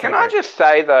 She's Can so I great. just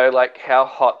say, though, like, how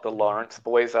hot the Lawrence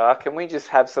boys are? Can we just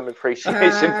have some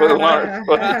appreciation for the Lawrence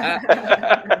boys?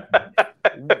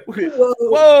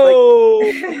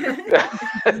 Whoa!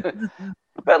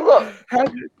 But look,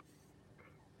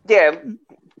 yeah,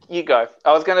 you go.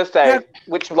 I was going to say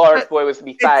which Lawrence boy was to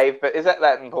be fave, but is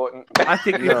that important? I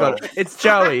think you've got it. It's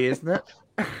Joey, isn't it?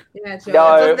 Yeah, Joey.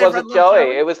 No, Doesn't it wasn't everyone love Joey.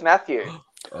 Joey? It was Matthew.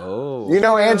 Oh. You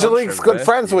know, Angelique's good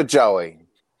friends with Joey.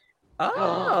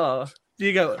 Oh. Do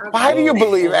you go? Why do you "Oh,"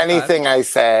 believe all the time? anything I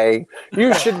say?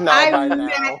 You should know by I now.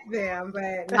 met them,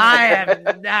 but I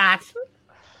am not.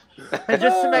 And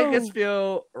just to make us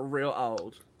feel real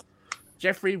old,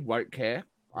 Jeffrey won't care.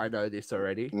 I know this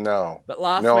already. No. But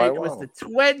last No, I week was the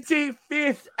won't.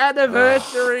 25th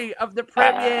anniversary of the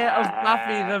premiere of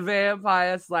Buffy the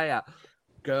Vampire Slayer.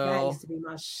 that Girl. used to be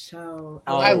my show.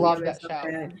 Oh, I was love so that show.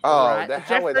 bad. Oh, right? the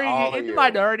hell with Jeffrey, all you're of in the you.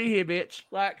 minority here, bitch.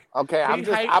 Like, Okay, he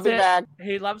hates I'll be it. back.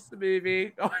 He loves the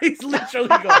movie. Oh, he's literally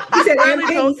gone. He said, We're "And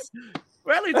only talking- peace."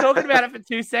 We're only talking about it for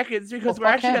 2 seconds because Well,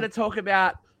 we're fuck actually him. going to talk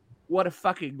about what a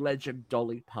fucking legend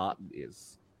Dolly Parton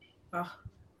is. Oh, I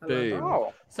love Boom. that.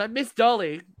 Oh, So Miss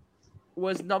Dolly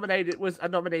was a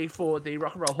nominee for the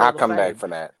Rock and Roll Hall I'll of come Fame. back for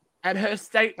that. And her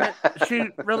statement, she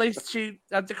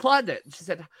declined it. She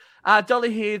said,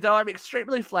 Dolly here, though I'm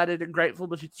extremely flattered and grateful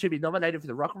to be nominated for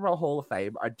the Rock and Roll Hall of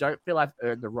Fame, I don't feel I've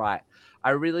earned the right. I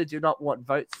really do not want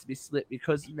votes to be split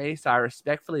because of me, so I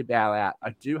respectfully bow out.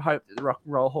 I do hope that the Rock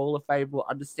and Roll Hall of Fame will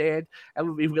understand and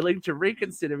will be willing to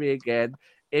reconsider me again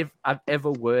if I'm ever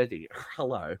worthy.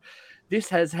 Hello. This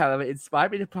has, however,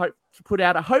 inspired me to put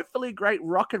out a hopefully great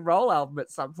rock and roll album at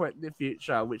some point in the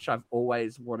future, which I've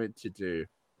always wanted to do.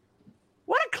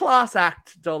 What a class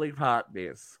act Dolly Parton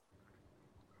is.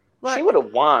 Like, she would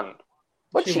have won.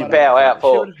 What'd She she would've. bow out She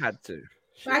for? would have had to.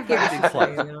 I get it. Close.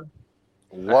 You know.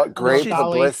 What great she's-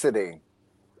 publicity.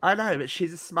 I know, but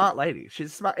she's a smart lady.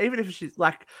 She's smart, even if she's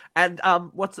like, and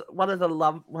what's one of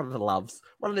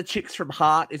the chicks from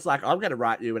Heart is like, I'm going to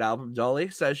write you an album, Dolly.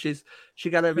 So she's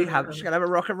gonna have a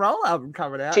rock and roll album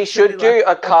coming out. She She'll should be do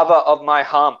like, a cover of My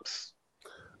Humps.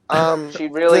 She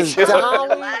really does should.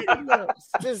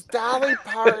 Does Dolly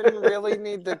Parton really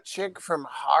need the chick from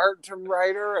Heart to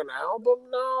write her an album?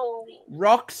 No.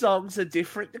 rock songs are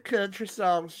different to country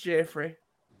songs, Jeffrey.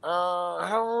 I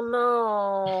don't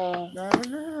know. I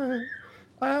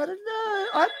don't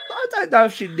know. I don't know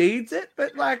if she needs it,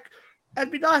 but like,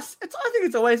 it'd be nice. I think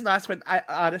it's always nice when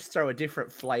artists throw a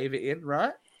different flavor in,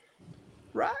 right?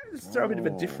 Right? Just throw a bit of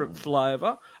a different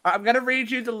flavor. I'm going to read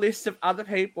you the list of other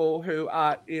people who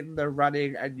are in the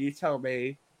running, and you tell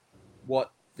me who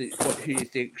you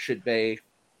think should be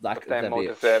like They're the more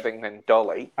bitch. deserving than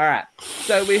Dolly. All right.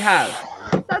 So we have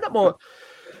not more.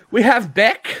 We have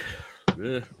Beck.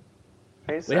 Who's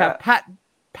We have Pat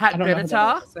I don't know who that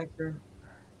Benatar, Sector.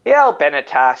 Yeah,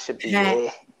 Benatar should be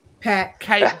Pat. there.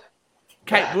 Pat.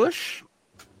 Kate Bush.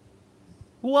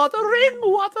 What a ring!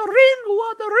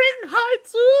 Hi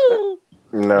too.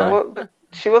 No. Well, but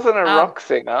she wasn't a rock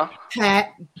singer.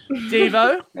 Pat.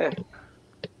 Devo,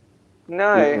 No,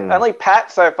 Mm-mm. only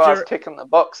Pat so far is Dur- ticking the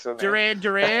box for me.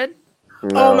 Duran.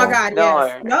 Oh my God! No.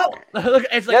 Yes. No. Look,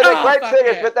 it's Yeah, like, they're oh, great fuck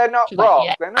singers, yeah. but they're not She's like, rock.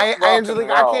 yeah. They're not rock and Angelique,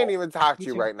 I roll. can't even talk to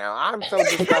you right now. I'm so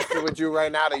disgusted with you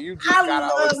right now that you just I got all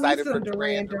love me excited some for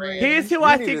Duran Duran. Duran. Here's who You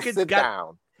I need think to it's sit got.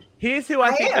 down. Here's who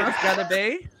I think am. it's gonna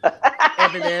be.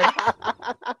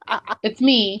 Eminem. It's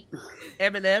me.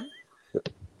 Eminem.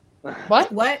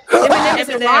 What? What? Eminem is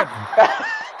in rock.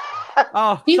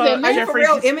 Oh, He's so in Are there? you for Jeffrey's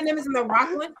real? just- Eminem is in the rock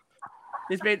one.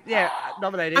 he's been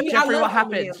nominated. I mean, I Jeffrey, love what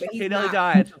happened? Eminem, but he's He nearly not.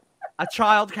 died. A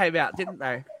child came out, didn't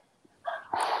they?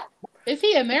 Is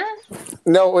he in there?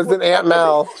 No, it was an Aunt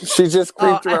Mel. She just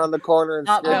creeped Oh, around the corner and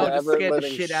Aunt scared Mel the just scared the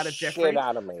ever-living shit out of Jeffrey. shit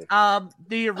out of me.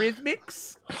 The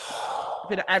Eurythmics. A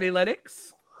bit of Annie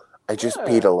Lennox. I just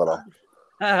peed a little.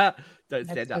 Don't That's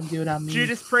stand up. gonna do it on me.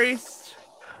 Judas Priest.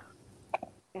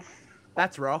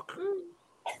 That's rock.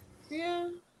 Yeah.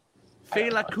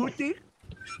 Fela Kuti.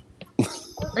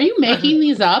 Are you making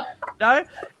these up? No.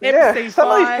 Yeah, MC5. some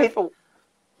of these people.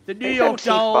 The New It's York MC5.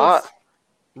 Dolls.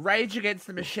 Rage Against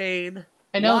the Machine.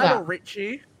 I know Lionel that.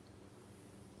 Richie.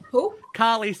 Who?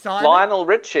 Carly Simon. Lionel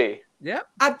Richie. Yep.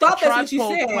 I thought that's Tribe what you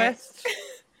Called said. Quest.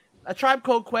 A Tribe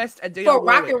Called Quest and Dionne For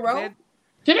rock Warwick. and roll? Then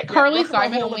Didn't Yeah, Carly Rock and Roll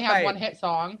Simon Hall of only have Fame. one hit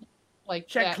song? Like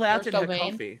she had that clouds in We're her So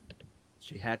Vain? coffee.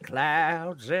 She had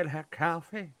clouds in her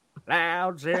coffee.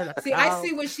 Clouds in her See, coffee. I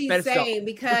see what she's Better stop. saying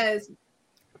because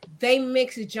they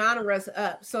mix genres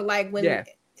up. So, like when Yeah.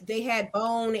 they had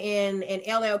Bone and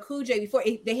LL Cool J before,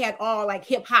 they had all like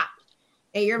hip hop.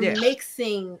 And you're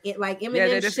mixing it like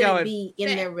Eminem shouldn't be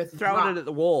in there with throwing rock. it at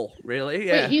the wall, really.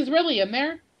 Yeah. Wait, he's really in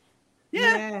there?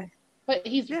 Yeah. But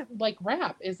he's like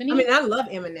rap, isn't he? I mean, I love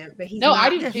Eminem, but he's no, not. I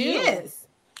do too. He is.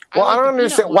 Well, I don't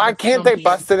understand. Why can't they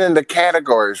bust it into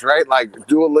categories, right? Like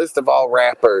do a list of all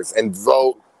rappers and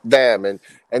vote them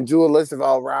and do a list of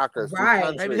all rockers.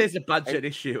 Right. Maybe there's a budget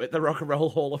issue at the Rock and Roll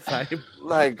Hall of Fame.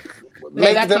 Like,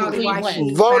 make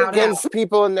them vote against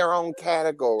people in their own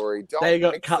category. They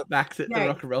got cutbacks at the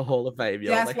Rock and Roll Hall of Fame.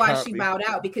 That's why she bowed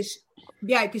out because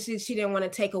she didn't want to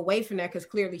take away from that because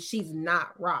clearly she's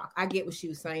not rock. I get what she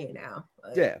was saying now.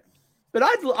 But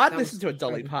I'd listen to a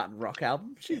Dolly Parton rock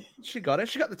album. She got it.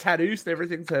 She got the tattoos and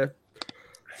everything to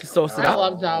source it up. I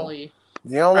love Dolly.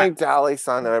 The only Dolly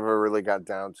song that I ever really got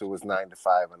down to was 9 to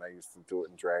 5, and I used to do it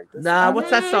in drag.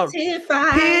 What's that song?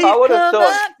 I would have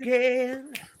thought,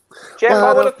 Jeff,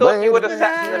 I would have thought you would have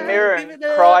sat in the mirror and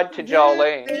cried to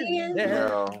Jolene.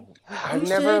 No, I've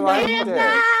never liked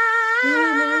it.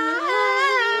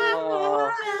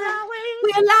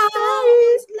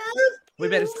 We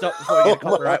better stop before we get a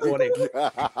copyright warning.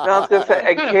 No, I was going to say,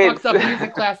 What kind of fucked up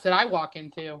music class did I walk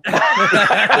into?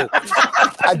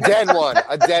 A dead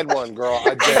one, girl.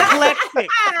 A dead Eclectic.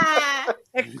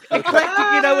 Eclectic,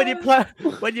 you know,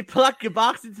 when you pluck your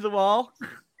box into the wall.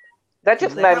 That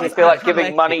just made me feel like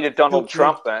giving money to Donald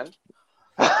Trump then.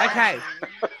 Okay.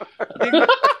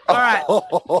 All right.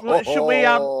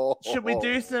 Should we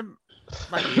do some...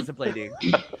 My ears are bleeding.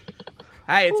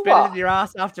 Hey, it's better than your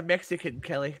ass after Mexican,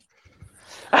 Kelly.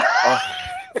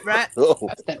 Right?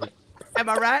 Am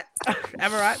I right?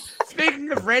 Am I right?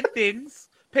 Speaking of red things,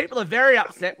 people are very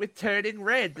upset with Turning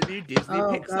Red, the new Disney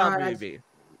Pixar movie.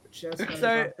 So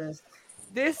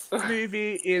this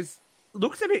movie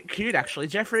looks a bit cute, actually.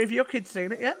 Jeffrey, have your kids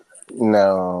seen it yet?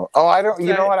 No. Oh, I don't.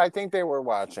 You know what? I think they were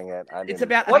watching it. It's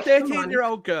about a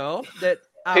 13-year-old girl that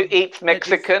who eats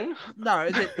Mexican?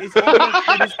 That is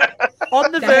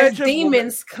on the verge of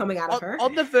demons coming out of her.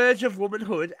 On the verge of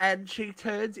womanhood, and she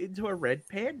turns into a red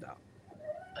panda.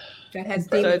 That has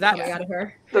demons coming out of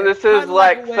her. So this is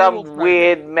like some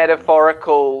weird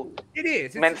metaphorical. It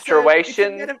is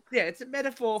menstruation. It's a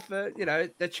metaphor for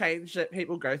the change that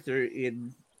people go through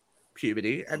in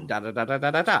puberty and da da da da da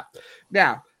da da.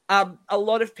 Now. A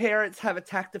lot of parents have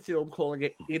attacked the film, calling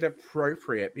it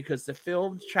inappropriate because the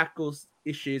film tackles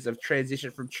issues of transition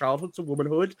from childhood to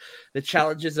womanhood, the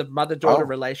challenges of mother-daughter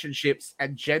relationships,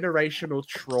 and generational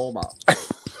trauma.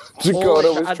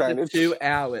 Dakota was trying to 2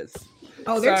 hours.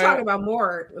 Oh, they're talking about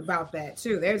more about that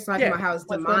too. They're talking about how it's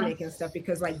demonic and stuff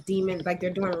because like demons, like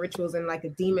they're doing rituals and like a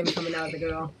demon coming out of the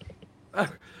girl.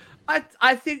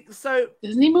 I think so.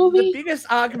 Disney movie. The biggest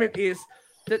argument is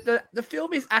that the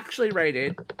film is actually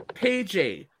rated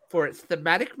PG for its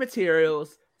thematic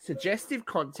materials, suggestive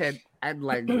content, and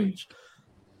language.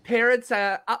 Parents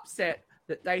are upset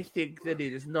that they think that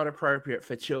it is not appropriate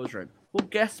for children. Well,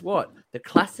 guess what? The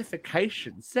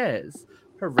classification says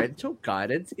parental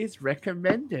guidance is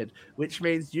recommended, which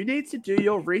means you need to do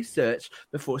your research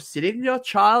before sitting your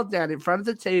child down in front of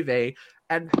the TV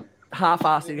and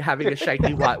half-assing having a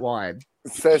shaky white wine.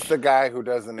 Says the guy who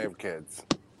doesn't have kids.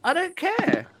 I don't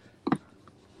care.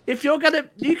 If you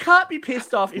can't be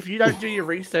pissed off if you don't do your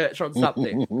research on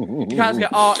something. You can't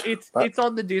go, it's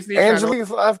on the Disney Channel.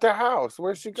 Angelique's left her house.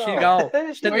 Where's she going?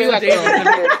 She's scared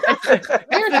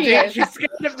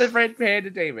of the red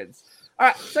panda demons. All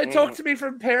right, so talk to me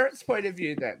from parents' point of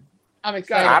view then. I'm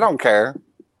excited. I don't care.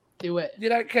 Do it. You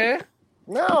don't care?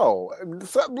 No.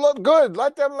 Look good.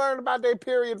 Let them learn about their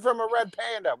period from a red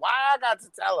panda. Why I got to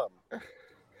tell them?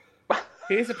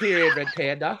 Here's a period red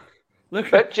panda.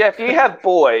 Look, but Jeff, you have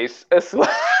boys as well.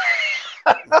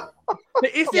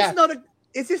 But is this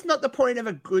not the point of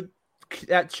a good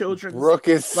children's? Brooke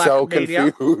is so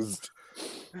media? Confused.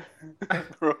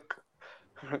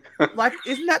 Like,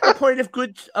 isn't that the point of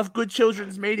good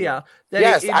children's media? That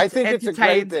yes, it I think it's a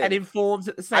great thing and informs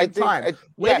at the same time.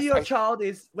 Whether your child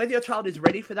is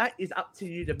ready for that is up to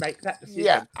you to make that decision.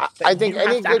 Yeah, I think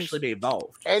any good actually be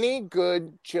involved. Any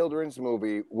good children's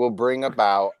movie will bring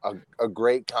about a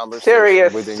great conversation.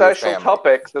 Serious social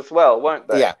topics as well, won't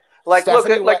they? Yeah. Like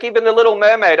like even The Little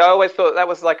Mermaid. I always thought that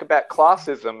was like about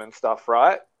classism and stuff,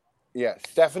 right? Yeah,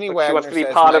 Stephanie Like Wagner she wants to be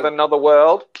says part of another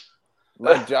world.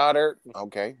 My daughter.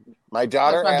 Okay, my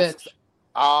daughter asks.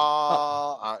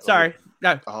 Sorry,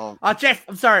 no. Jeff,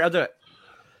 I'm sorry. I'll do it.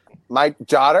 My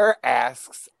daughter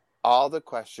asks all the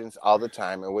questions all the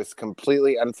time and was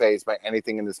completely unfazed by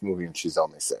anything in this movie, and she's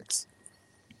only 6.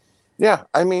 Yeah,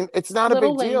 I mean, it's not a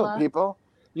big deal, people.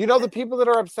 You know, the people that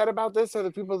are upset about this are the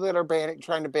people that are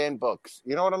trying to ban books.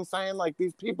 You know what I'm saying? Like,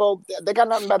 these people, they got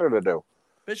nothing better to do.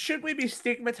 But should we be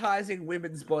stigmatizing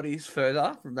women's bodies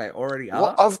further than they already are?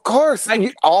 Well, of course.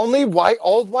 Only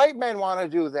old white men want to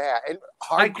do that. And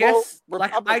I guess,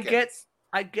 Republicans.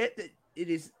 I get that it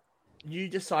is. You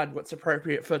decide what's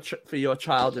appropriate for your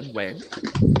child and when.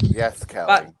 Yes, Kelly.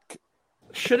 But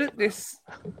shouldn't this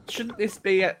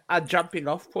be a jumping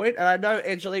off point? And I know,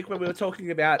 Angelique, when we were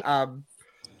talking about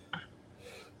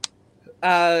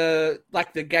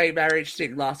like the gay marriage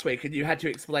thing last week, and you had to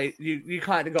explain, you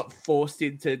kind of got forced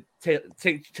into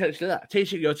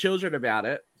teaching your children about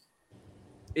it.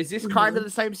 Is this kind of the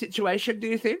same situation, do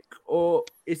you think? Or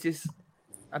is this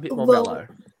a bit more mellow?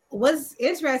 What's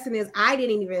interesting is I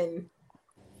didn't even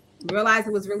realize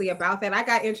it was really about that. I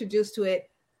got introduced to it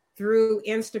through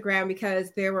Instagram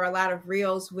because there were a lot of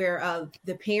reels where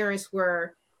the parents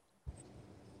were,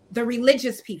 the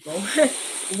religious people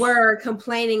were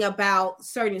complaining about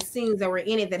certain scenes that were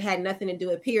in it that had nothing to do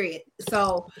with period.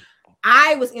 So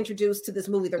I was introduced to this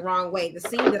movie the wrong way. The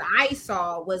scene that I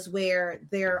saw was where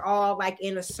they're all like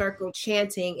in a circle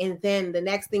chanting, and then the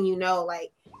next thing you know,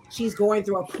 like she's going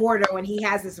through a portal and he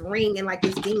has this ring and like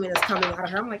this demon is coming out of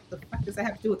her. I'm like, the fuck does that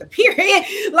have to do with the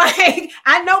period? Like,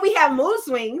 I know we have mood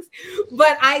swings,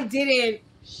 but I didn't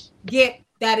get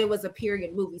that it was a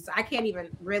period movie. So I can't even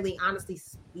really honestly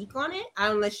speak on it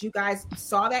unless you guys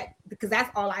saw that, because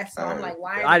that's all I saw. I'm like,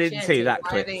 why? I didn't see that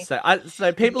clip.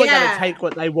 So people are going to take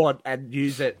what they want and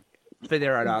use it for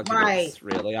their own arguments,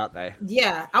 really, aren't they?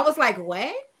 Yeah. I was like,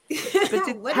 what?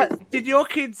 But did your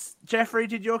kids, Jeffrey,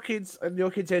 and your kids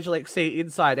Angelique, see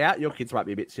Inside Out? Your kids might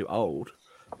be a bit too old,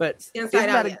 but Inside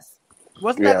Out, yes.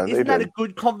 Isn't that a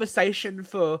good conversation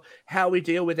for how we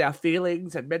deal with our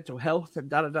feelings and mental health and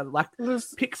da-da-da? Like,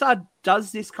 Pixar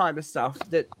does this kind of stuff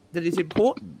that is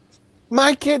important.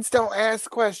 My kids don't ask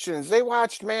questions. They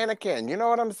watched Mannequin. You know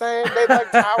what I'm saying? They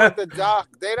like Howard the Duck.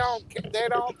 They don't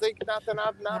think nothing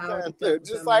of nothing. They're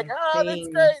just like, oh, that's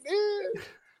great.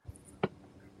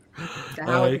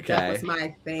 Howard the Duck was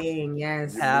my thing.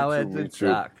 Yes, Howard the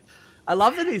Duck. I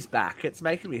love that he's back. It's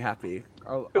making me happy.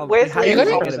 Where's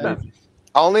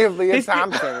only if Leah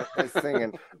Thompson is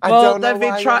singing. I well, don't know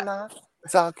why you're not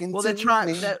talking to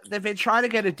me. They've been trying to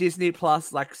get a Disney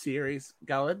Plus like series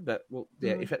going, but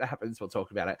if it happens, we'll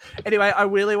talk about it. Anyway, I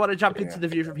really want to jump into the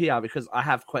view from here because I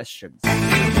have questions.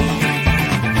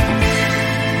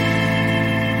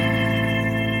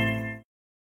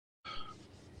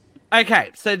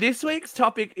 Okay, so this week's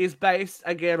topic is based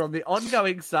again on the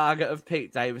ongoing saga of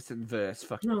Pete Davidson verse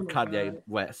for Kanye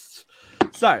West.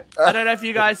 So, I don't know if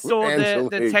you guys saw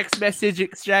the text message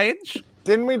exchange.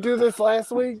 Didn't we do this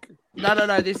last week? No,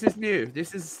 this is new.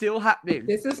 This is still happening.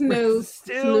 This is new.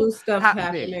 Still new stuff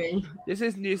happening. This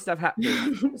is new stuff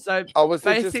happening. So, was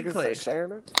basically,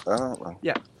 sharing it? I don't know.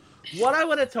 Yeah. What I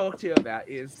want to talk to you about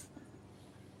is,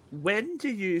 when do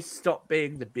you stop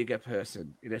being the bigger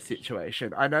person in a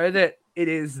situation? I know that it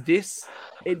is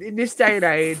in this day and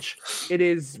age, it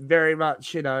is very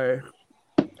much,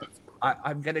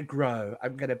 I'm going to grow.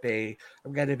 I'm going to be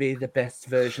the best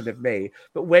version of me.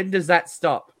 But when does that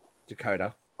stop,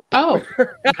 Dakota? Oh.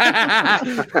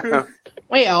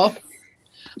 Well,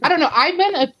 I don't know. I've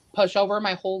been a pushover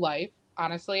my whole life,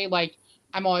 honestly. Like,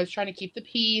 I'm always trying to keep the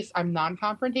peace. I'm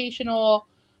non-confrontational.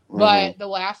 But the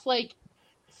last, 8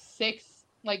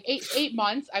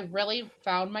 months, I've really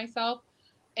found myself.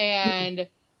 And,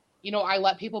 I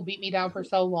let people beat me down for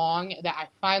so long that I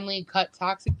finally cut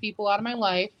toxic people out of my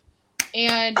life.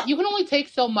 And you can only take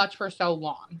so much for so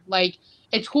long. Like,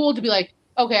 it's cool to be like,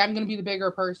 okay, I'm going to be the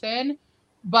bigger person.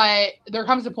 But there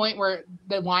comes a point where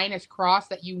the line is crossed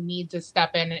that you need to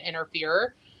step in and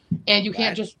interfere. And you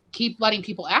can't just keep letting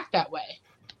people act that way.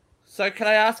 So can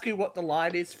I ask you what the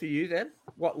line is for you then?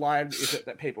 What line is it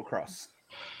that people cross?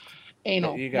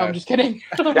 Anal. No, I'm just kidding.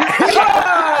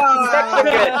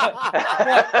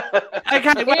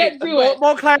 Okay, wait.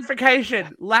 More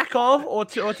clarification. Lack of or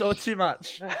too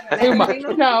much? Too much.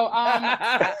 No.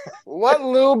 What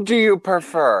lube do you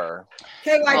prefer?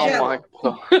 My God.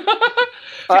 But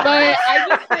I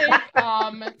just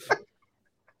think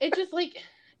it's just like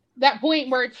that point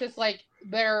where it's just like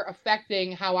they're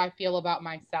affecting how I feel about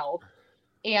myself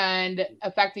and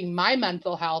affecting my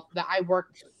mental health that I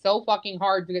worked so fucking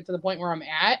hard to get to the point where I'm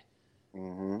at.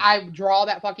 Mm-hmm. I draw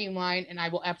that fucking line and I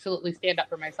will absolutely stand up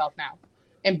for myself now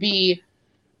and be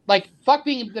like, fuck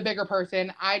being the bigger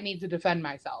person. I need to defend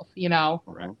myself,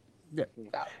 Right. Yeah.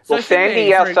 Well,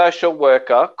 Sandy, our social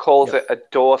worker, calls it a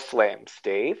door slam,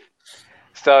 Steve.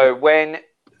 So when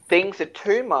things are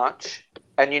too much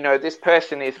and, this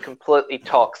person is completely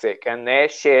toxic and their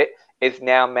shit is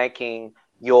now making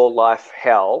your life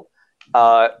hell,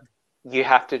 you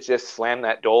have to just slam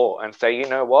that door and say, you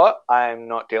know what, I'm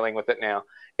not dealing with it now.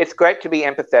 It's great to be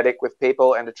empathetic with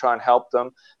people and to try and help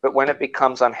them, but when it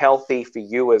becomes unhealthy for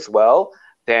you as well,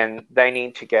 then they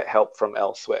need to get help from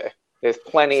elsewhere. There's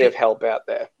plenty of help out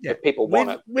there if people want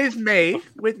it. With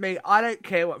me, I don't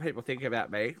care what people think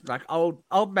about me. Like old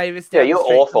Mavis. Yeah, you're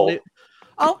awful.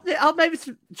 Old Mavis,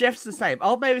 Jeff's the same.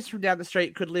 Old Mavis from down the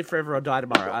street could live forever or die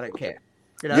tomorrow. I don't care.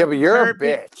 You know? Yeah, but you're a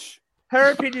bitch.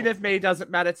 Her opinion of me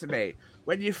doesn't matter to me.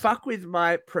 When you fuck with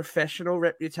my professional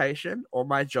reputation or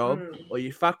my job, or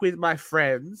you fuck with my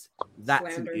friends,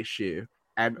 that's an issue.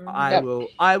 And I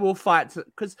will fight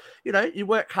because you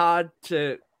work hard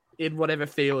in whatever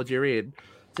field you're in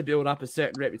to build up a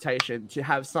certain reputation. To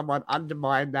have someone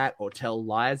undermine that or tell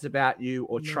lies about you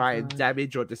or try and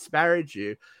damage or disparage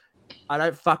you, I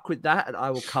don't fuck with that, and I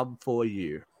will come for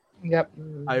you. Yep.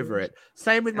 Over it.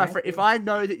 Same with my friend. If I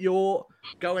know that you're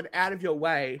going out of your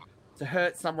way to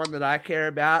hurt someone that I care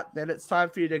about, then it's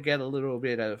time for you to get a little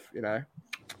bit of,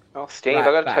 Oh, Steve, I've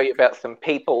got to tell you about some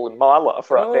people in my life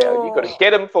right now. You've got to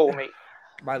get them for me.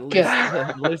 My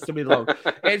list will be long.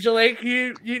 Angelique,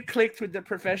 you clicked with the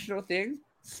professional thing.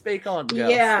 Speak on, girl.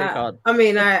 Yeah. Speak on. I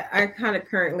mean, I kind of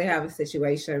currently have a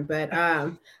situation, but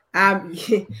I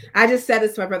just said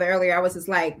this to my brother earlier. I was just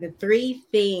like, the 3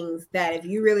 things that if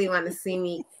you really want to see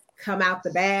me come out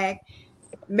the bag,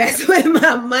 mess with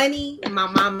my money, my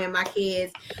mom and my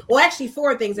kids. Well, actually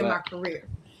 4 things in my career.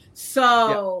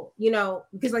 So,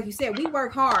 because like you said, we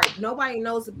work hard. Nobody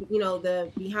knows,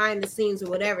 the behind the scenes or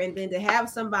whatever. And then to have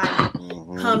somebody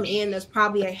come in that's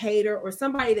probably a hater or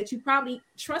somebody that you probably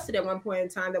trusted at one point in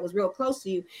time that was real close to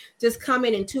you, just come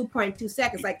in 2.2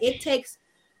 seconds. Like it takes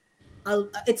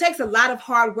a lot of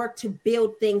hard work to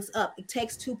build things up. It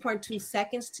takes 2.2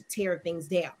 seconds to tear things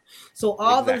down. So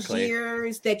all those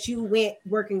years that you went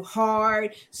working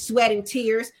hard, sweat and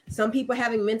tears, some people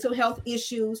having mental health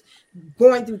issues,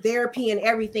 going through therapy and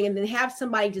everything, and then have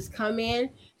somebody just come in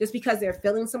just because they're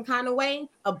feeling some kind of way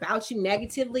about you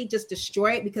negatively, just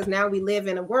destroy it. Because now we live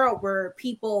in a world where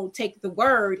people take the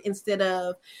word instead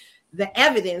of the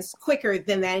evidence quicker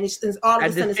than that. And it's all of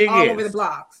a sudden it's all over the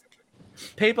blogs.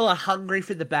 People are hungry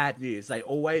for the bad news. They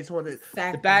always want it.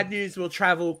 Exactly. The bad news will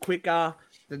travel quicker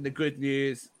than the good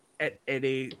news at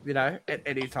any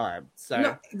time. So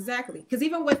no, exactly. Because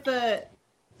even with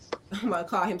I'm gonna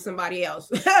call him somebody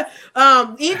else.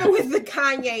 Even with the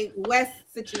Kanye West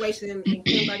situation and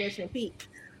Kim Kardashian and Pete,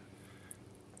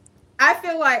 I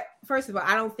feel like, first of all,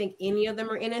 I don't think any of them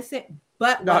are innocent.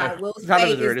 But what I will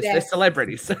say is that they're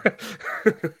celebrities,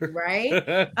 right?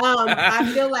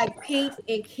 I feel like Pete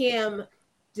and Kim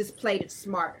just played it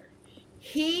smarter.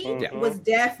 He was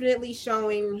definitely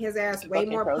showing his ass way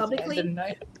more publicly.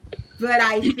 But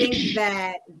I think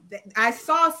that I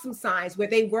saw some signs where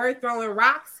they were throwing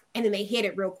rocks and then they hit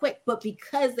it real quick. But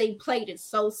because they played it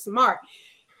so smart,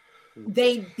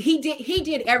 he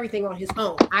did everything on his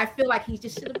own. I feel like he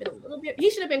just should have been a little bit.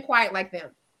 He should have been quiet like them.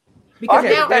 Because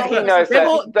now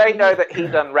they know that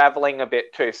he's unraveling a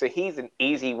bit too, so he's an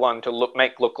easy one to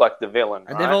make look like the villain.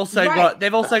 And right?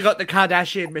 they've also got the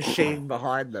Kardashian machine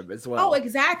behind them as well. Oh,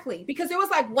 exactly. Because there was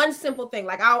like one simple thing.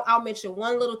 Like I'll mention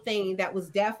one little thing that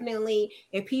was definitely,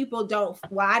 if people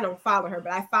I don't follow her,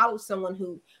 but I follow someone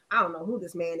who, I don't know who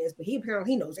this man is, but he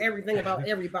apparently knows everything about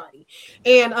everybody.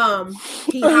 And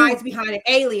he hides behind an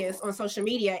alias on social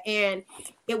media, and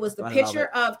it was the picture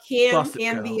of Kim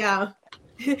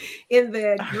in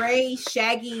the gray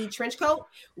shaggy trench coat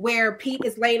where Pete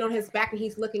is laying on his back and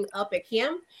he's looking up at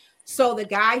Kim. So the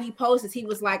guy he posted, he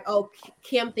was like, "Oh,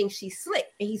 Kim thinks she's slick,"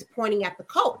 and he's pointing at the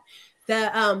coat.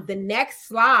 The next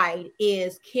slide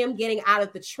is Kim getting out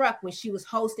of the truck when she was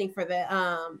hosting for the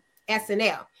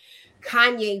SNL.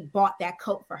 Kanye bought that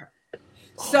coat for her.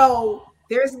 So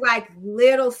there's like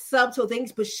little subtle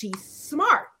things, but she's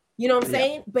smart. You know what I'm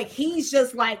saying? But he's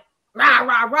just like rah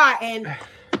rah rah. And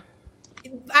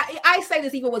I say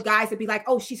this even with guys that be like,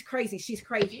 "Oh, she's crazy. She's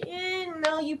crazy."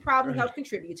 No, you probably helped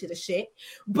contribute to the shit,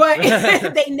 but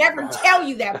they never tell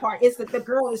you that part. It's that the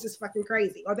girl is just fucking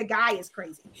crazy, or the guy is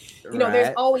crazy. You know,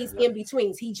 there's always in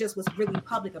betweens. He just was really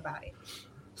public about it.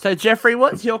 So, Jeffrey,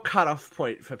 what's your cutoff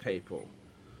point for people?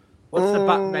 What's the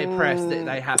button they press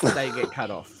that they get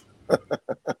cut off?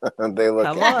 They look.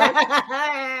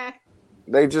 At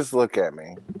they just look at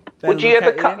me. Would you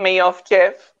ever cut me off,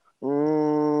 Jeff?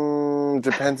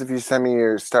 Depends if you send me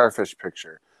your starfish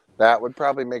picture. That would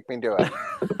probably make me do it.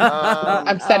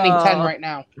 I'm sending 10 right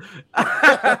now.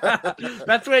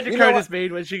 That's where Dakota's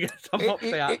been when she gets a box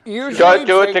out. Don't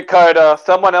do it, Dakota.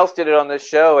 Someone else did it on this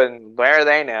show, and where are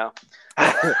they now?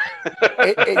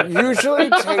 It usually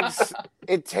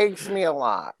takes me a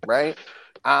lot, right?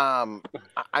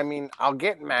 I mean, I'll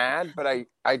get mad, but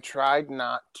I tried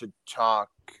not to talk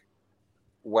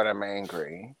when I'm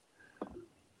angry,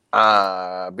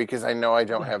 because I know I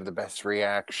don't have the best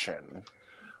reaction.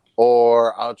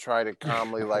 Or I'll try to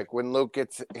calmly, like when Luke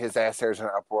gets his ass hairs in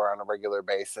an uproar on a regular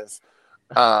basis,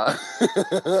 I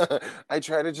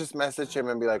try to just message him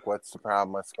and be like, "What's the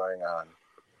problem? What's going on?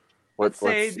 What's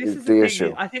the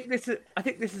issue?" I think this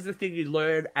is the thing you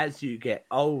learn as you get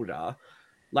older.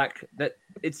 Like that,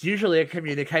 it's usually a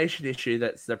communication issue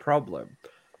that's the problem.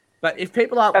 But if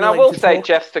people aren't, and I will say,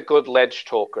 Jeff's a good ledge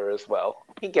talker as well.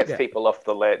 He gets people off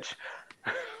the ledge.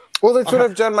 Well, that's what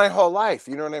I've done my whole life.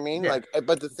 You know what I mean? Yeah. Like,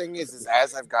 but the thing is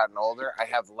as I've gotten older, I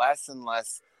have less and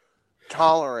less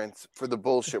tolerance for the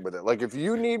bullshit with it. Like, if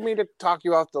you need me to talk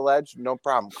you off the ledge, no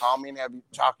problem. Call me and have you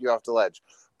talk you off the ledge.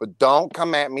 But don't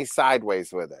come at me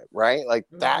sideways with it, right? Like,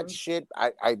 that shit,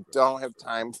 I don't have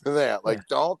time for that. Like,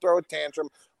 don't throw a tantrum.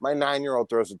 My 9-year-old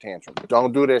throws a tantrum.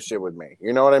 Don't do that shit with me.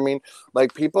 You know what I mean?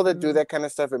 Like, people that do that kind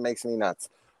of stuff, it makes me nuts.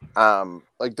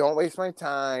 Like, don't waste my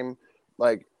time.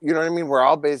 Like, you know what I mean? We're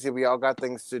all busy. We all got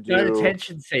things to do. Don't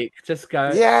attention seek. Just go.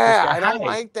 Yeah, I don't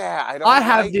like that. I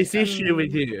have this issue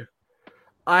with you.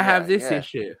 I have this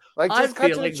issue. Like, just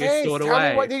cut to the chase. Tell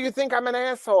me, what do you think? I'm an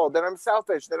asshole, that I'm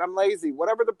selfish, that I'm lazy,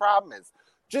 whatever the problem is.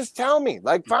 Just tell me.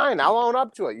 Like, fine, I'll own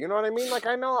up to it. You know what I mean? Like,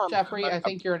 I know I'm Jeffrey, I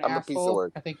think you're an asshole. A piece of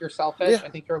work. I think you're selfish. I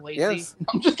think you're lazy. Yes.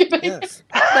 I'm just kidding. Yes.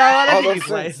 No, I don't think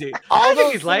he's lazy. I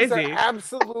think he's lazy.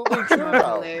 Absolutely true,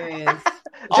 though. Hilarious.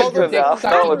 I'm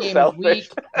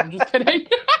just kidding.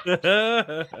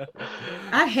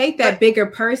 I hate that bigger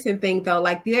person thing, though.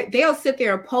 Like, they'll sit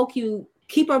there and poke you,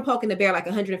 keep on poking the bear like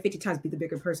 150 times, be the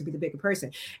bigger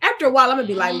person. After a while, I'm going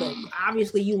to be like, look,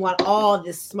 obviously you want all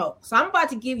this smoke. So I'm about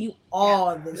to give you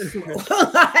all this smoke.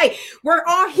 Like, we're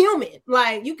all human.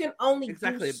 Like, you can only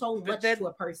do so much to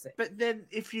a person. But then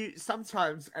if you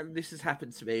sometimes, and this has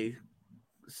happened to me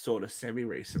sort of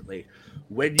semi-recently,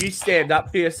 when you stand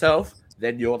up for yourself,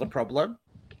 then you're the problem.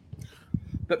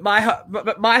 But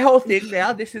my whole thing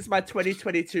now, this is my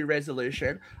 2022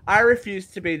 resolution. I refuse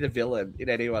to be the villain in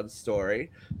anyone's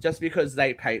story just because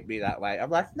they paint me that way. I'm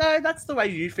like, no, that's the way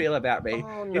you feel about me.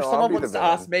 Oh, no, if someone wants to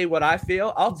ask me what I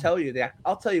feel, I'll tell you that.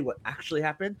 I'll tell you what actually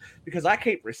happened because I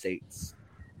keep receipts.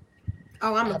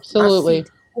 Oh, I'm absolutely.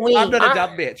 I'm not a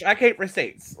dumb bitch. I keep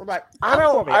receipts. I'm like,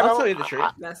 I'll tell you the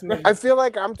truth. That's me. I feel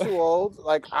like I'm too old.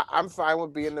 Like, I'm fine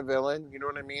with being the villain. You know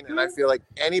what I mean? And I feel like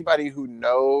anybody who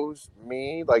knows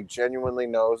me, like genuinely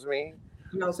knows me,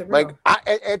 like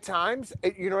at times,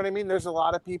 you know what I mean? There's a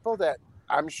lot of people that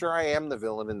I'm sure I am the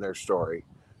villain in their story.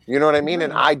 You know what I mean?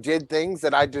 And I did things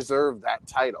that I deserve that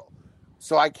title.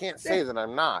 So I can't say that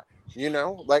I'm not. You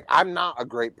know? Like, I'm not a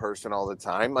great person all the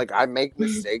time. Like, I make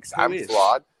mistakes. I'm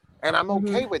flawed. And I'm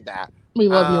okay with that. We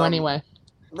love you anyway.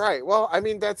 Right. Well, I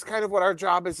mean, that's kind of what our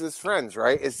job is as friends,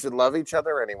 right? Is to love each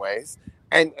other anyways.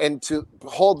 And to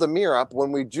hold the mirror up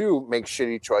when we do make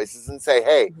shitty choices and say,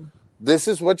 hey, this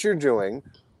is what you're doing.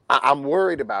 I'm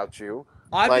worried about you.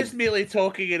 I'm just merely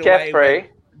talking in a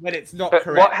way when it's not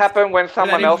correct. What happened when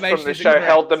someone else from the show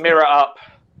held the mirror up?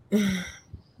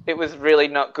 It was really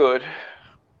not good.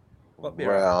 What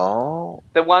mirror? Well,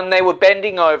 the one they were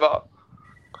bending over.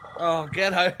 Oh,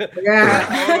 get over.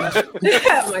 Yeah.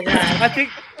 Oh my god. I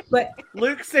think but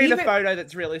Luke's seen a photo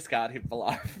that's really scarred him for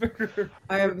life.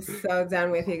 I'm so done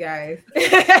with you guys.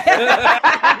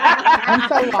 I'm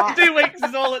so lost. 2 weeks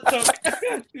is all it took.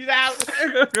 He's out.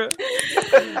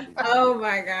 Oh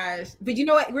my gosh. But you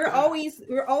know what? We're always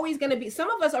gonna be,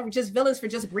 some of us are just villains for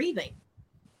just breathing.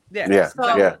 Yeah.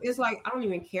 So it's like I don't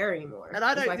even care anymore. And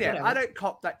I don't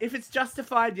cop that. If it's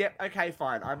justified, okay,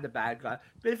 fine. I'm the bad guy.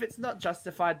 But if it's not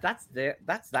justified, that's that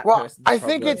person's I problem.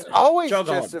 think it's always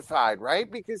justified,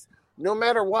 right? Because no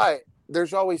matter what,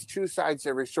 there's always two sides to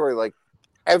every story. Like,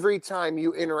 every time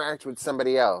you interact with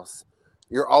somebody else,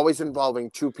 you're always involving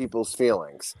two people's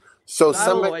feelings. So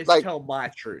somebody always tell my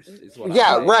truth is what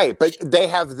right, but they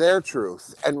have their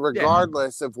truth, and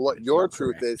regardless of what your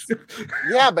truth is,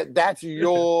 but that's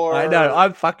your. I know.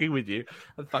 I'm fucking with you.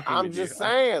 I'm just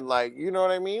saying, like, you know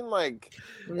what I mean? Like,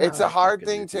 it's a hard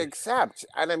thing to accept,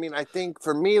 and I mean, I think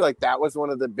for me, like, that was one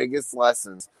of the biggest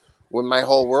lessons when my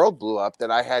whole world blew up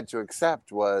that I had to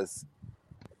accept was,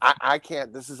 I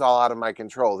can't. This is all out of my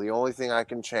control. The only thing I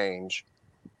can change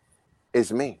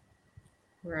is me.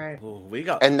 Right. Oh, we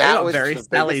got very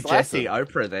Sally, Jesse,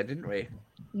 Oprah there, didn't we?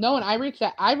 No, and I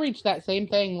reached that same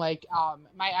thing. Like,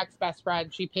 my ex-best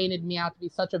friend, she painted me out to be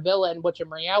such a villain, which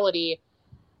in reality,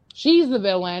 she's the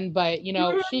villain, but, you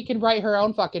know, she can write her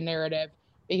own fucking narrative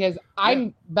because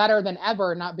I'm better than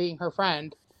ever not being her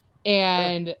friend.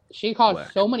 And she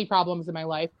caused so many problems in my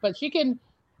life, but she can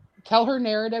tell her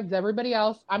narratives, everybody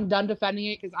else. I'm done defending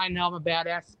it because I know I'm a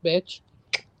badass bitch.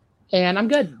 And I'm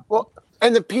good. Well,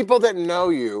 and the people that know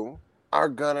you are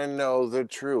gonna know the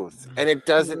truth. And it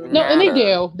doesn't matter. No, and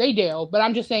they do. But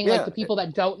I'm just saying, like, the people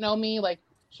that don't know me, like,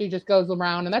 she just goes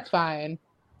around, and that's fine.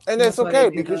 And that's okay,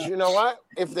 because you know what?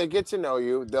 If they get to know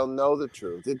you, they'll know the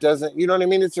truth. It doesn't, you know what I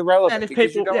mean? It's irrelevant. And if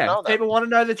because people, you don't know them. people want to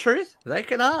know the truth, they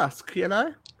can ask, you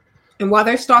know? And while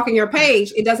they're stalking your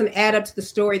page, it doesn't add up to the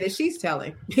story that she's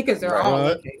telling because they're all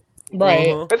looking.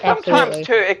 Right. But sometimes,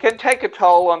 too, it can take a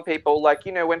toll on people. Like,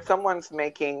 you know, when someone's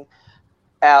making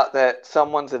out that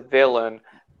someone's a villain,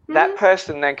 that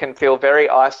person then can feel very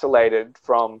isolated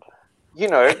from, you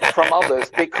know, from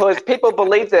others because people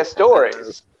believe their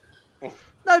stories.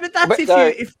 No, but that's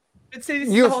this is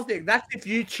the whole thing. That's if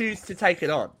you choose to take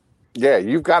it on. Yeah,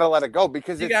 you've got to let it go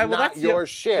because it's not your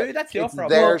shit. Dude, that's your it's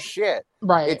problem. their shit.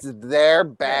 Right. It's their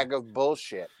bag of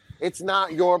bullshit. It's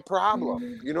not your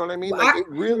problem. You know what I mean? Like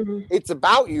it's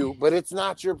about you, but it's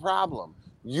not your problem.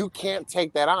 You can't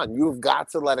take that on. You've got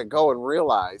to let it go and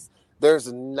realize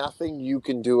there's nothing you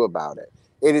can do about it.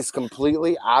 It is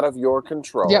completely out of your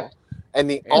control. Yep. And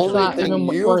the only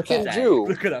thing you can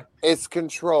do is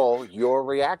control your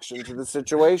reaction to the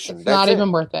situation. It's not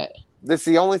even worth it. That's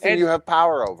the only thing you have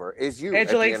power over is you.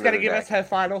 Angelique's going to give us her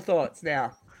final thoughts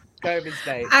now. Go, Ms.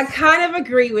 Bates. I kind of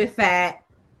agree with that,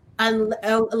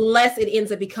 unless it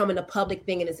ends up becoming a public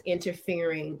thing and is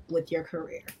interfering with your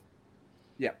career.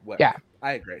 Yeah,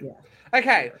 I agree. Yeah.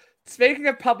 Okay, speaking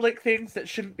of public things that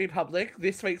shouldn't be public,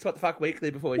 this week's What the Fuck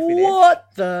Weekly before we finish. What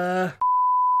the...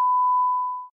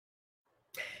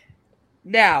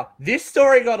 Now, this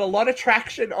story got a lot of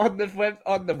traction on the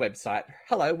website.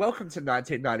 Hello, welcome to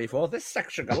 1994. This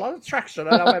section got a lot of traction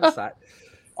on our website.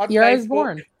 On Year I was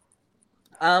Facebook.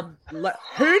 born.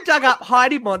 Who dug up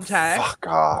Heidi Montag? Fuck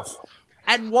off.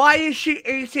 And why is she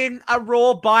eating a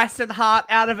raw bison heart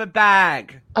out of a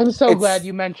bag? I'm so glad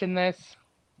you mentioned this.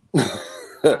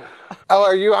 Oh,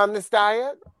 are you on this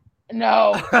diet?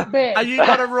 No, bitch. Are you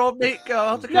not a raw meat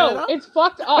girl? No, it's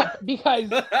fucked up because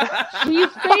she's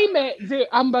famous. Dude,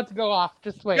 I'm about to go off.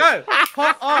 Just wait. Go.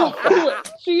 Pop off.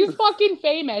 She's fucking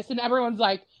famous, and everyone's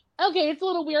like, okay, it's a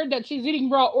little weird that she's eating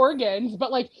raw organs,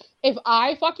 but like, if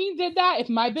I fucking did that, if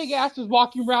my big ass was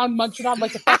walking around munching on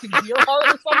like a fucking deer heart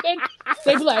or something,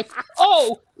 they'd be like,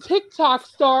 oh, TikTok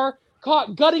star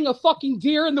caught gutting a fucking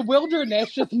deer in the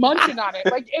wilderness, just munching on it.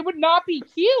 Like, it would not be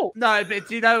cute. No, but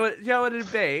do you know what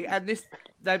it'd be? And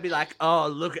they'd be like, oh,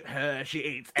 look at her, she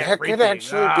eats everything. That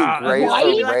could actually be great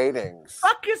for ratings.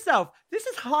 Fuck yourself. This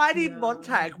is Heidi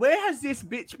Montag. Where has this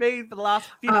bitch been for the last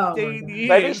 15 years?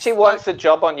 Maybe she wants a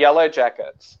job on Yellow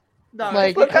Jackets. No,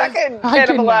 like, look, I can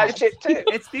cannibalize shit too.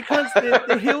 It's because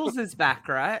the Hills is back,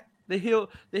 right? The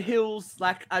Hills,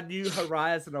 like a New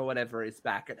Horizon or whatever, is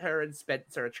back, and her and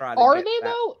Spencer are trying to. Are get they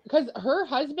that. though? Because her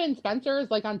husband Spencer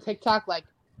is like on TikTok, like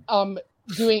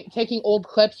taking old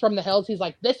clips from the Hills. He's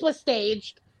like, "This was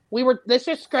staged. This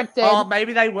is scripted." Oh,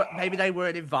 maybe they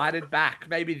weren't invited back.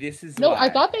 Maybe this is. No, why. I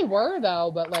thought they were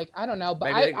though, but like I don't know.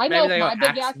 But I know if my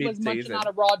big ass was munching on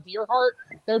a raw deer heart,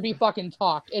 there'd be fucking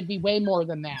talk. It'd be way more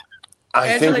than that.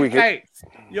 I think we could. Bates,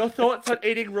 your thoughts on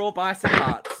eating raw bison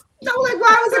hearts? No, like,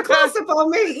 why was it close up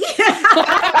on me?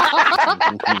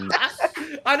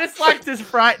 I just like to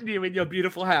frighten you in your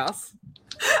beautiful house.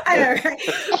 I know, right?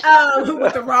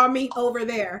 With the raw meat over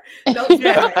there. Don't do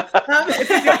it. It's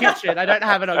in the kitchen. I don't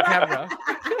have it on camera.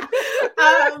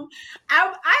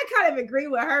 I kind of agree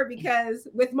with her because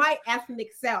with my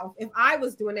ethnic self, if I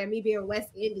was doing that, me being West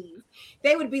Indies,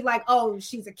 they would be like, "Oh,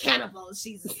 she's a cannibal.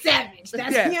 She's a savage."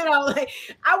 That's like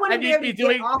I wouldn't be able to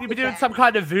get off. You'd be doing some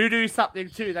kind of voodoo something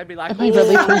too. They'd be like, "Am I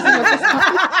really?"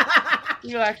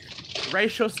 You're like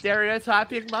racial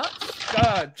stereotyping much?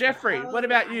 God, Jeffrey, what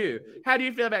about you? How do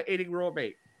you feel about eating raw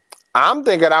meat? I'm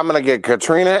thinking I'm going to get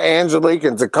Katrina, Angelique,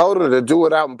 and Dakota to do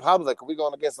it out in public. We're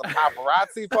going to get some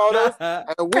paparazzi photos,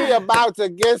 and we about to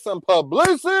get some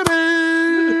publicity.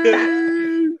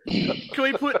 Can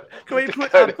we put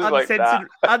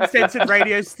uncensored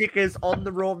radio stickers on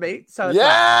the raw meat? So it's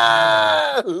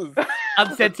like,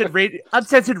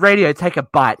 uncensored radio. Take a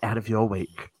bite out of your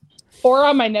week, or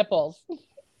on my nipples.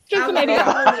 Just an idea.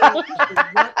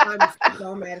 I'm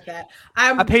so mad at that.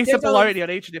 A piece of bologna on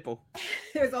each nipple.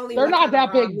 They're not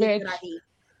that big, bitch.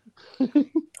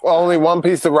 Well, only one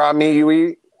piece of raw meat you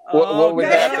eat. What would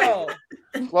that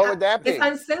be? What would that be? It's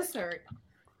uncensored.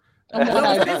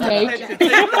 Uncut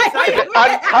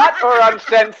or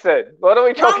uncensored? What are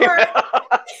we talking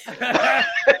about?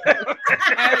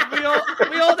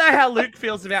 we all know how Luke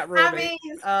feels about raw meat.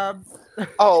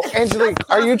 Oh, Angelique,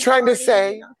 are you trying to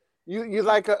say you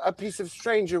like a piece of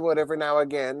strange or whatever now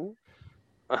again?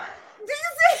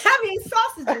 I mean,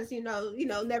 sausages,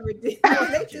 never did.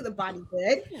 They do the body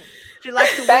good. You like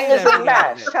to Bangers and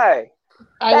mash, hey.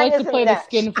 I like to play the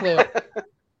skin flute.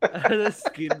 The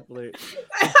skin flute.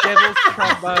 The devil's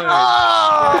trombone.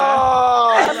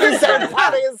 Oh, happy St.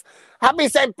 Patty's! Happy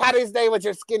St. Patty's Day with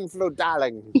your skin flute,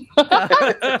 darling.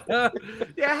 Yeah,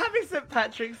 happy St.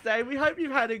 Patrick's Day. We hope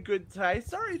you've had a good day.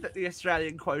 Sorry that the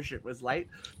Australian quotient was late,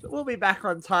 but we'll be back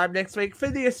on time next week. For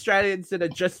the Australians that are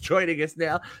just joining us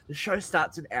now, the show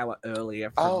starts an hour earlier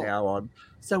from now on.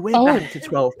 So we're back to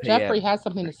 12 p.m. Jeffrey has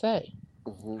something to say.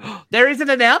 There is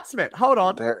an announcement. Hold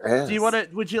on. There is.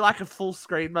 Would you like a full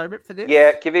screen moment for this?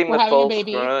 Yeah, give him We're the having full a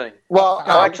baby. screen. Well,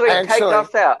 No, actually, take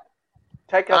us out.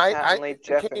 Take us out and leave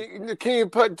Jeff in. Can you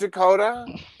put Dakota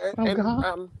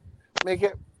and make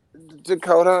it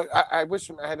Dakota? I wish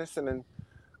Madison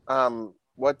and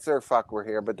what's their fuck were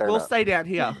here, but they're We'll not. stay down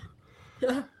here.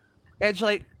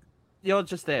 Angelique, you're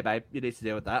just there, babe. You need to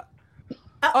deal with that.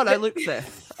 Oh no, Luke's there.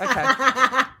 Okay.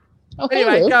 Okay,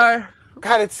 Anyway, Luke. go.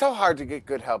 God, it's so hard to get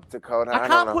good help, Dakota. I I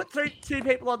can't don't know. put two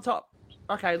people on top.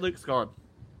 Okay, Luke's gone.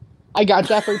 I got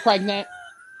Jeffrey pregnant.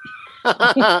 We're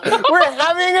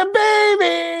having a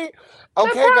baby.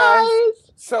 Okay,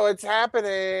 guys. So it's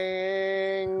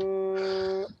happening.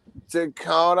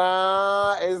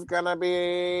 Dakota is gonna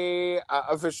be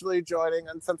officially joining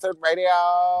Uncensored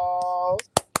Radio.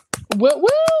 Woo woo!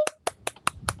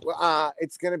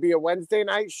 It's gonna be a Wednesday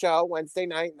night show, Wednesday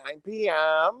night, 9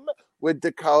 p.m. with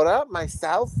Dakota,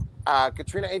 myself,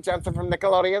 Katrina A. Johnson from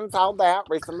Nickelodeon's All That,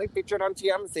 recently featured on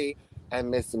TMZ, and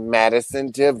Miss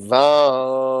Madison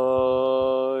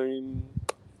Devine.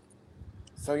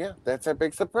 So yeah, that's our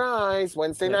big surprise.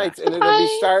 Wednesday nights, and it'll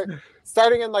be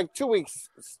starting in like 2 weeks.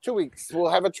 2 weeks. We'll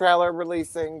have a trailer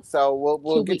releasing, so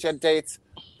we'll get you dates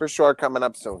for sure coming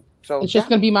up soon. So It's just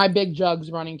gonna be my big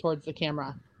jugs running towards the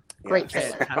camera. Great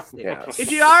trailer. Fantastic. Yes.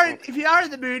 If you are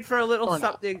in the mood for a little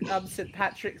something, St.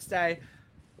 Patrick's Day,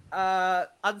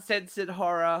 uncensored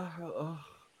horror.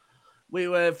 We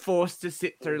were forced to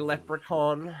sit through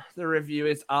Leprechaun. The review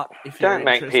is up. If you're Don't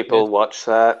make interested. people watch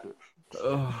that.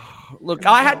 Look,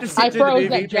 I had to sit through the froze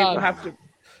movie. that jug.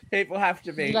 People have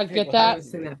to be. Did you guys get people that?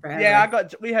 have to- Yeah,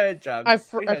 we heard jugs. I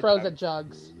We heard froze jugs. at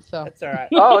jugs, so That's all right.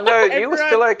 Oh, no, you were Everyone-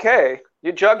 still okay.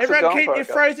 Your jugs are Everyone gone keep for your a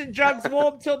couple. frozen jugs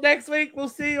warm till next week. We'll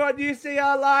see you on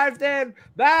UCR Live then.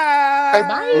 Bye.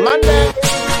 Bye. Monday.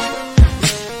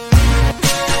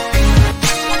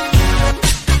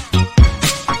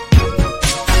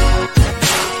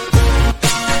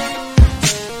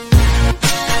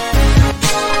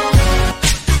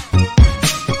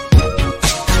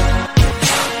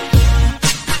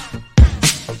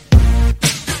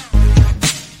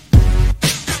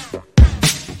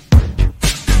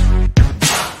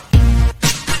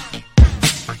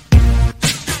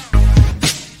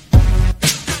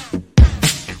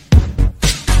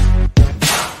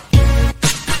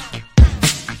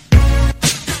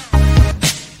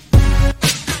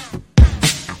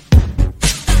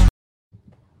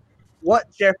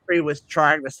 What Jeffrey was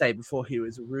trying to say before he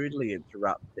was rudely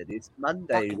interrupted is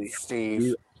Monday Fucking we have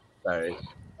Steve. so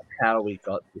how we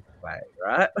got this way,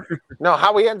 right? No,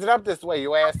 how we ended up this way,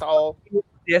 you asshole.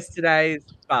 Yesterday's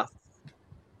bus.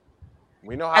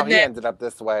 We know how And he then- ended up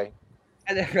this way.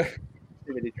 And then,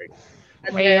 too many drinks.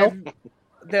 And Well. then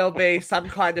there'll be some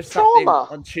kind of something Trauma.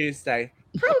 on Tuesday.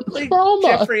 Probably Trauma.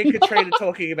 Jeffrey and Katrina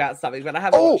talking about something, but I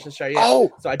haven't watched the show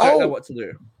yet, so I don't know what to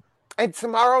do. And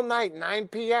tomorrow night, 9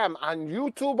 p.m. on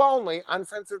YouTube only,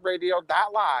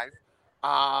 uncensoredradio.live,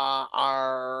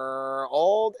 our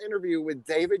old interview with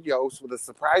David Yost with a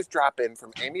surprise drop-in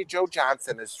from Amy Jo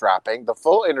Johnson is dropping, the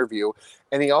full interview.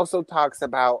 And he also talks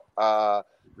about...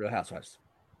 Real Housewives.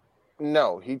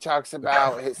 No, he talks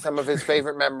about some of his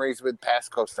favorite memories with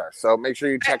past co-stars. So make sure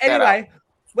you check that out. Anyway,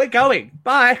 we're going.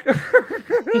 Bye.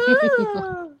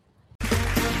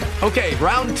 Okay,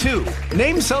 round two.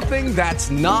 Name something that's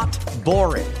not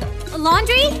boring. A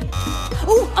laundry?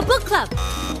 Ooh, a book club.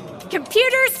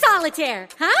 Computer solitaire,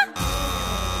 huh?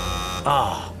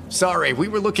 Ah, sorry, we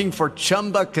were looking for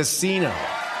Chumba Casino.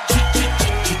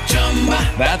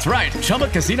 That's right,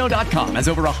 ChumbaCasino.com has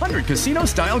over 100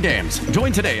 casino-style games.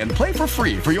 Join today and play for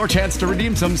free for your chance to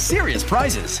redeem some serious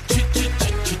prizes.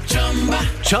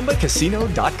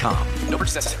 ChumbaCasino.com. No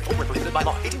purchase necessary. Void where prohibited by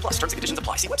law. 18+ terms and conditions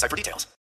apply. See website for details.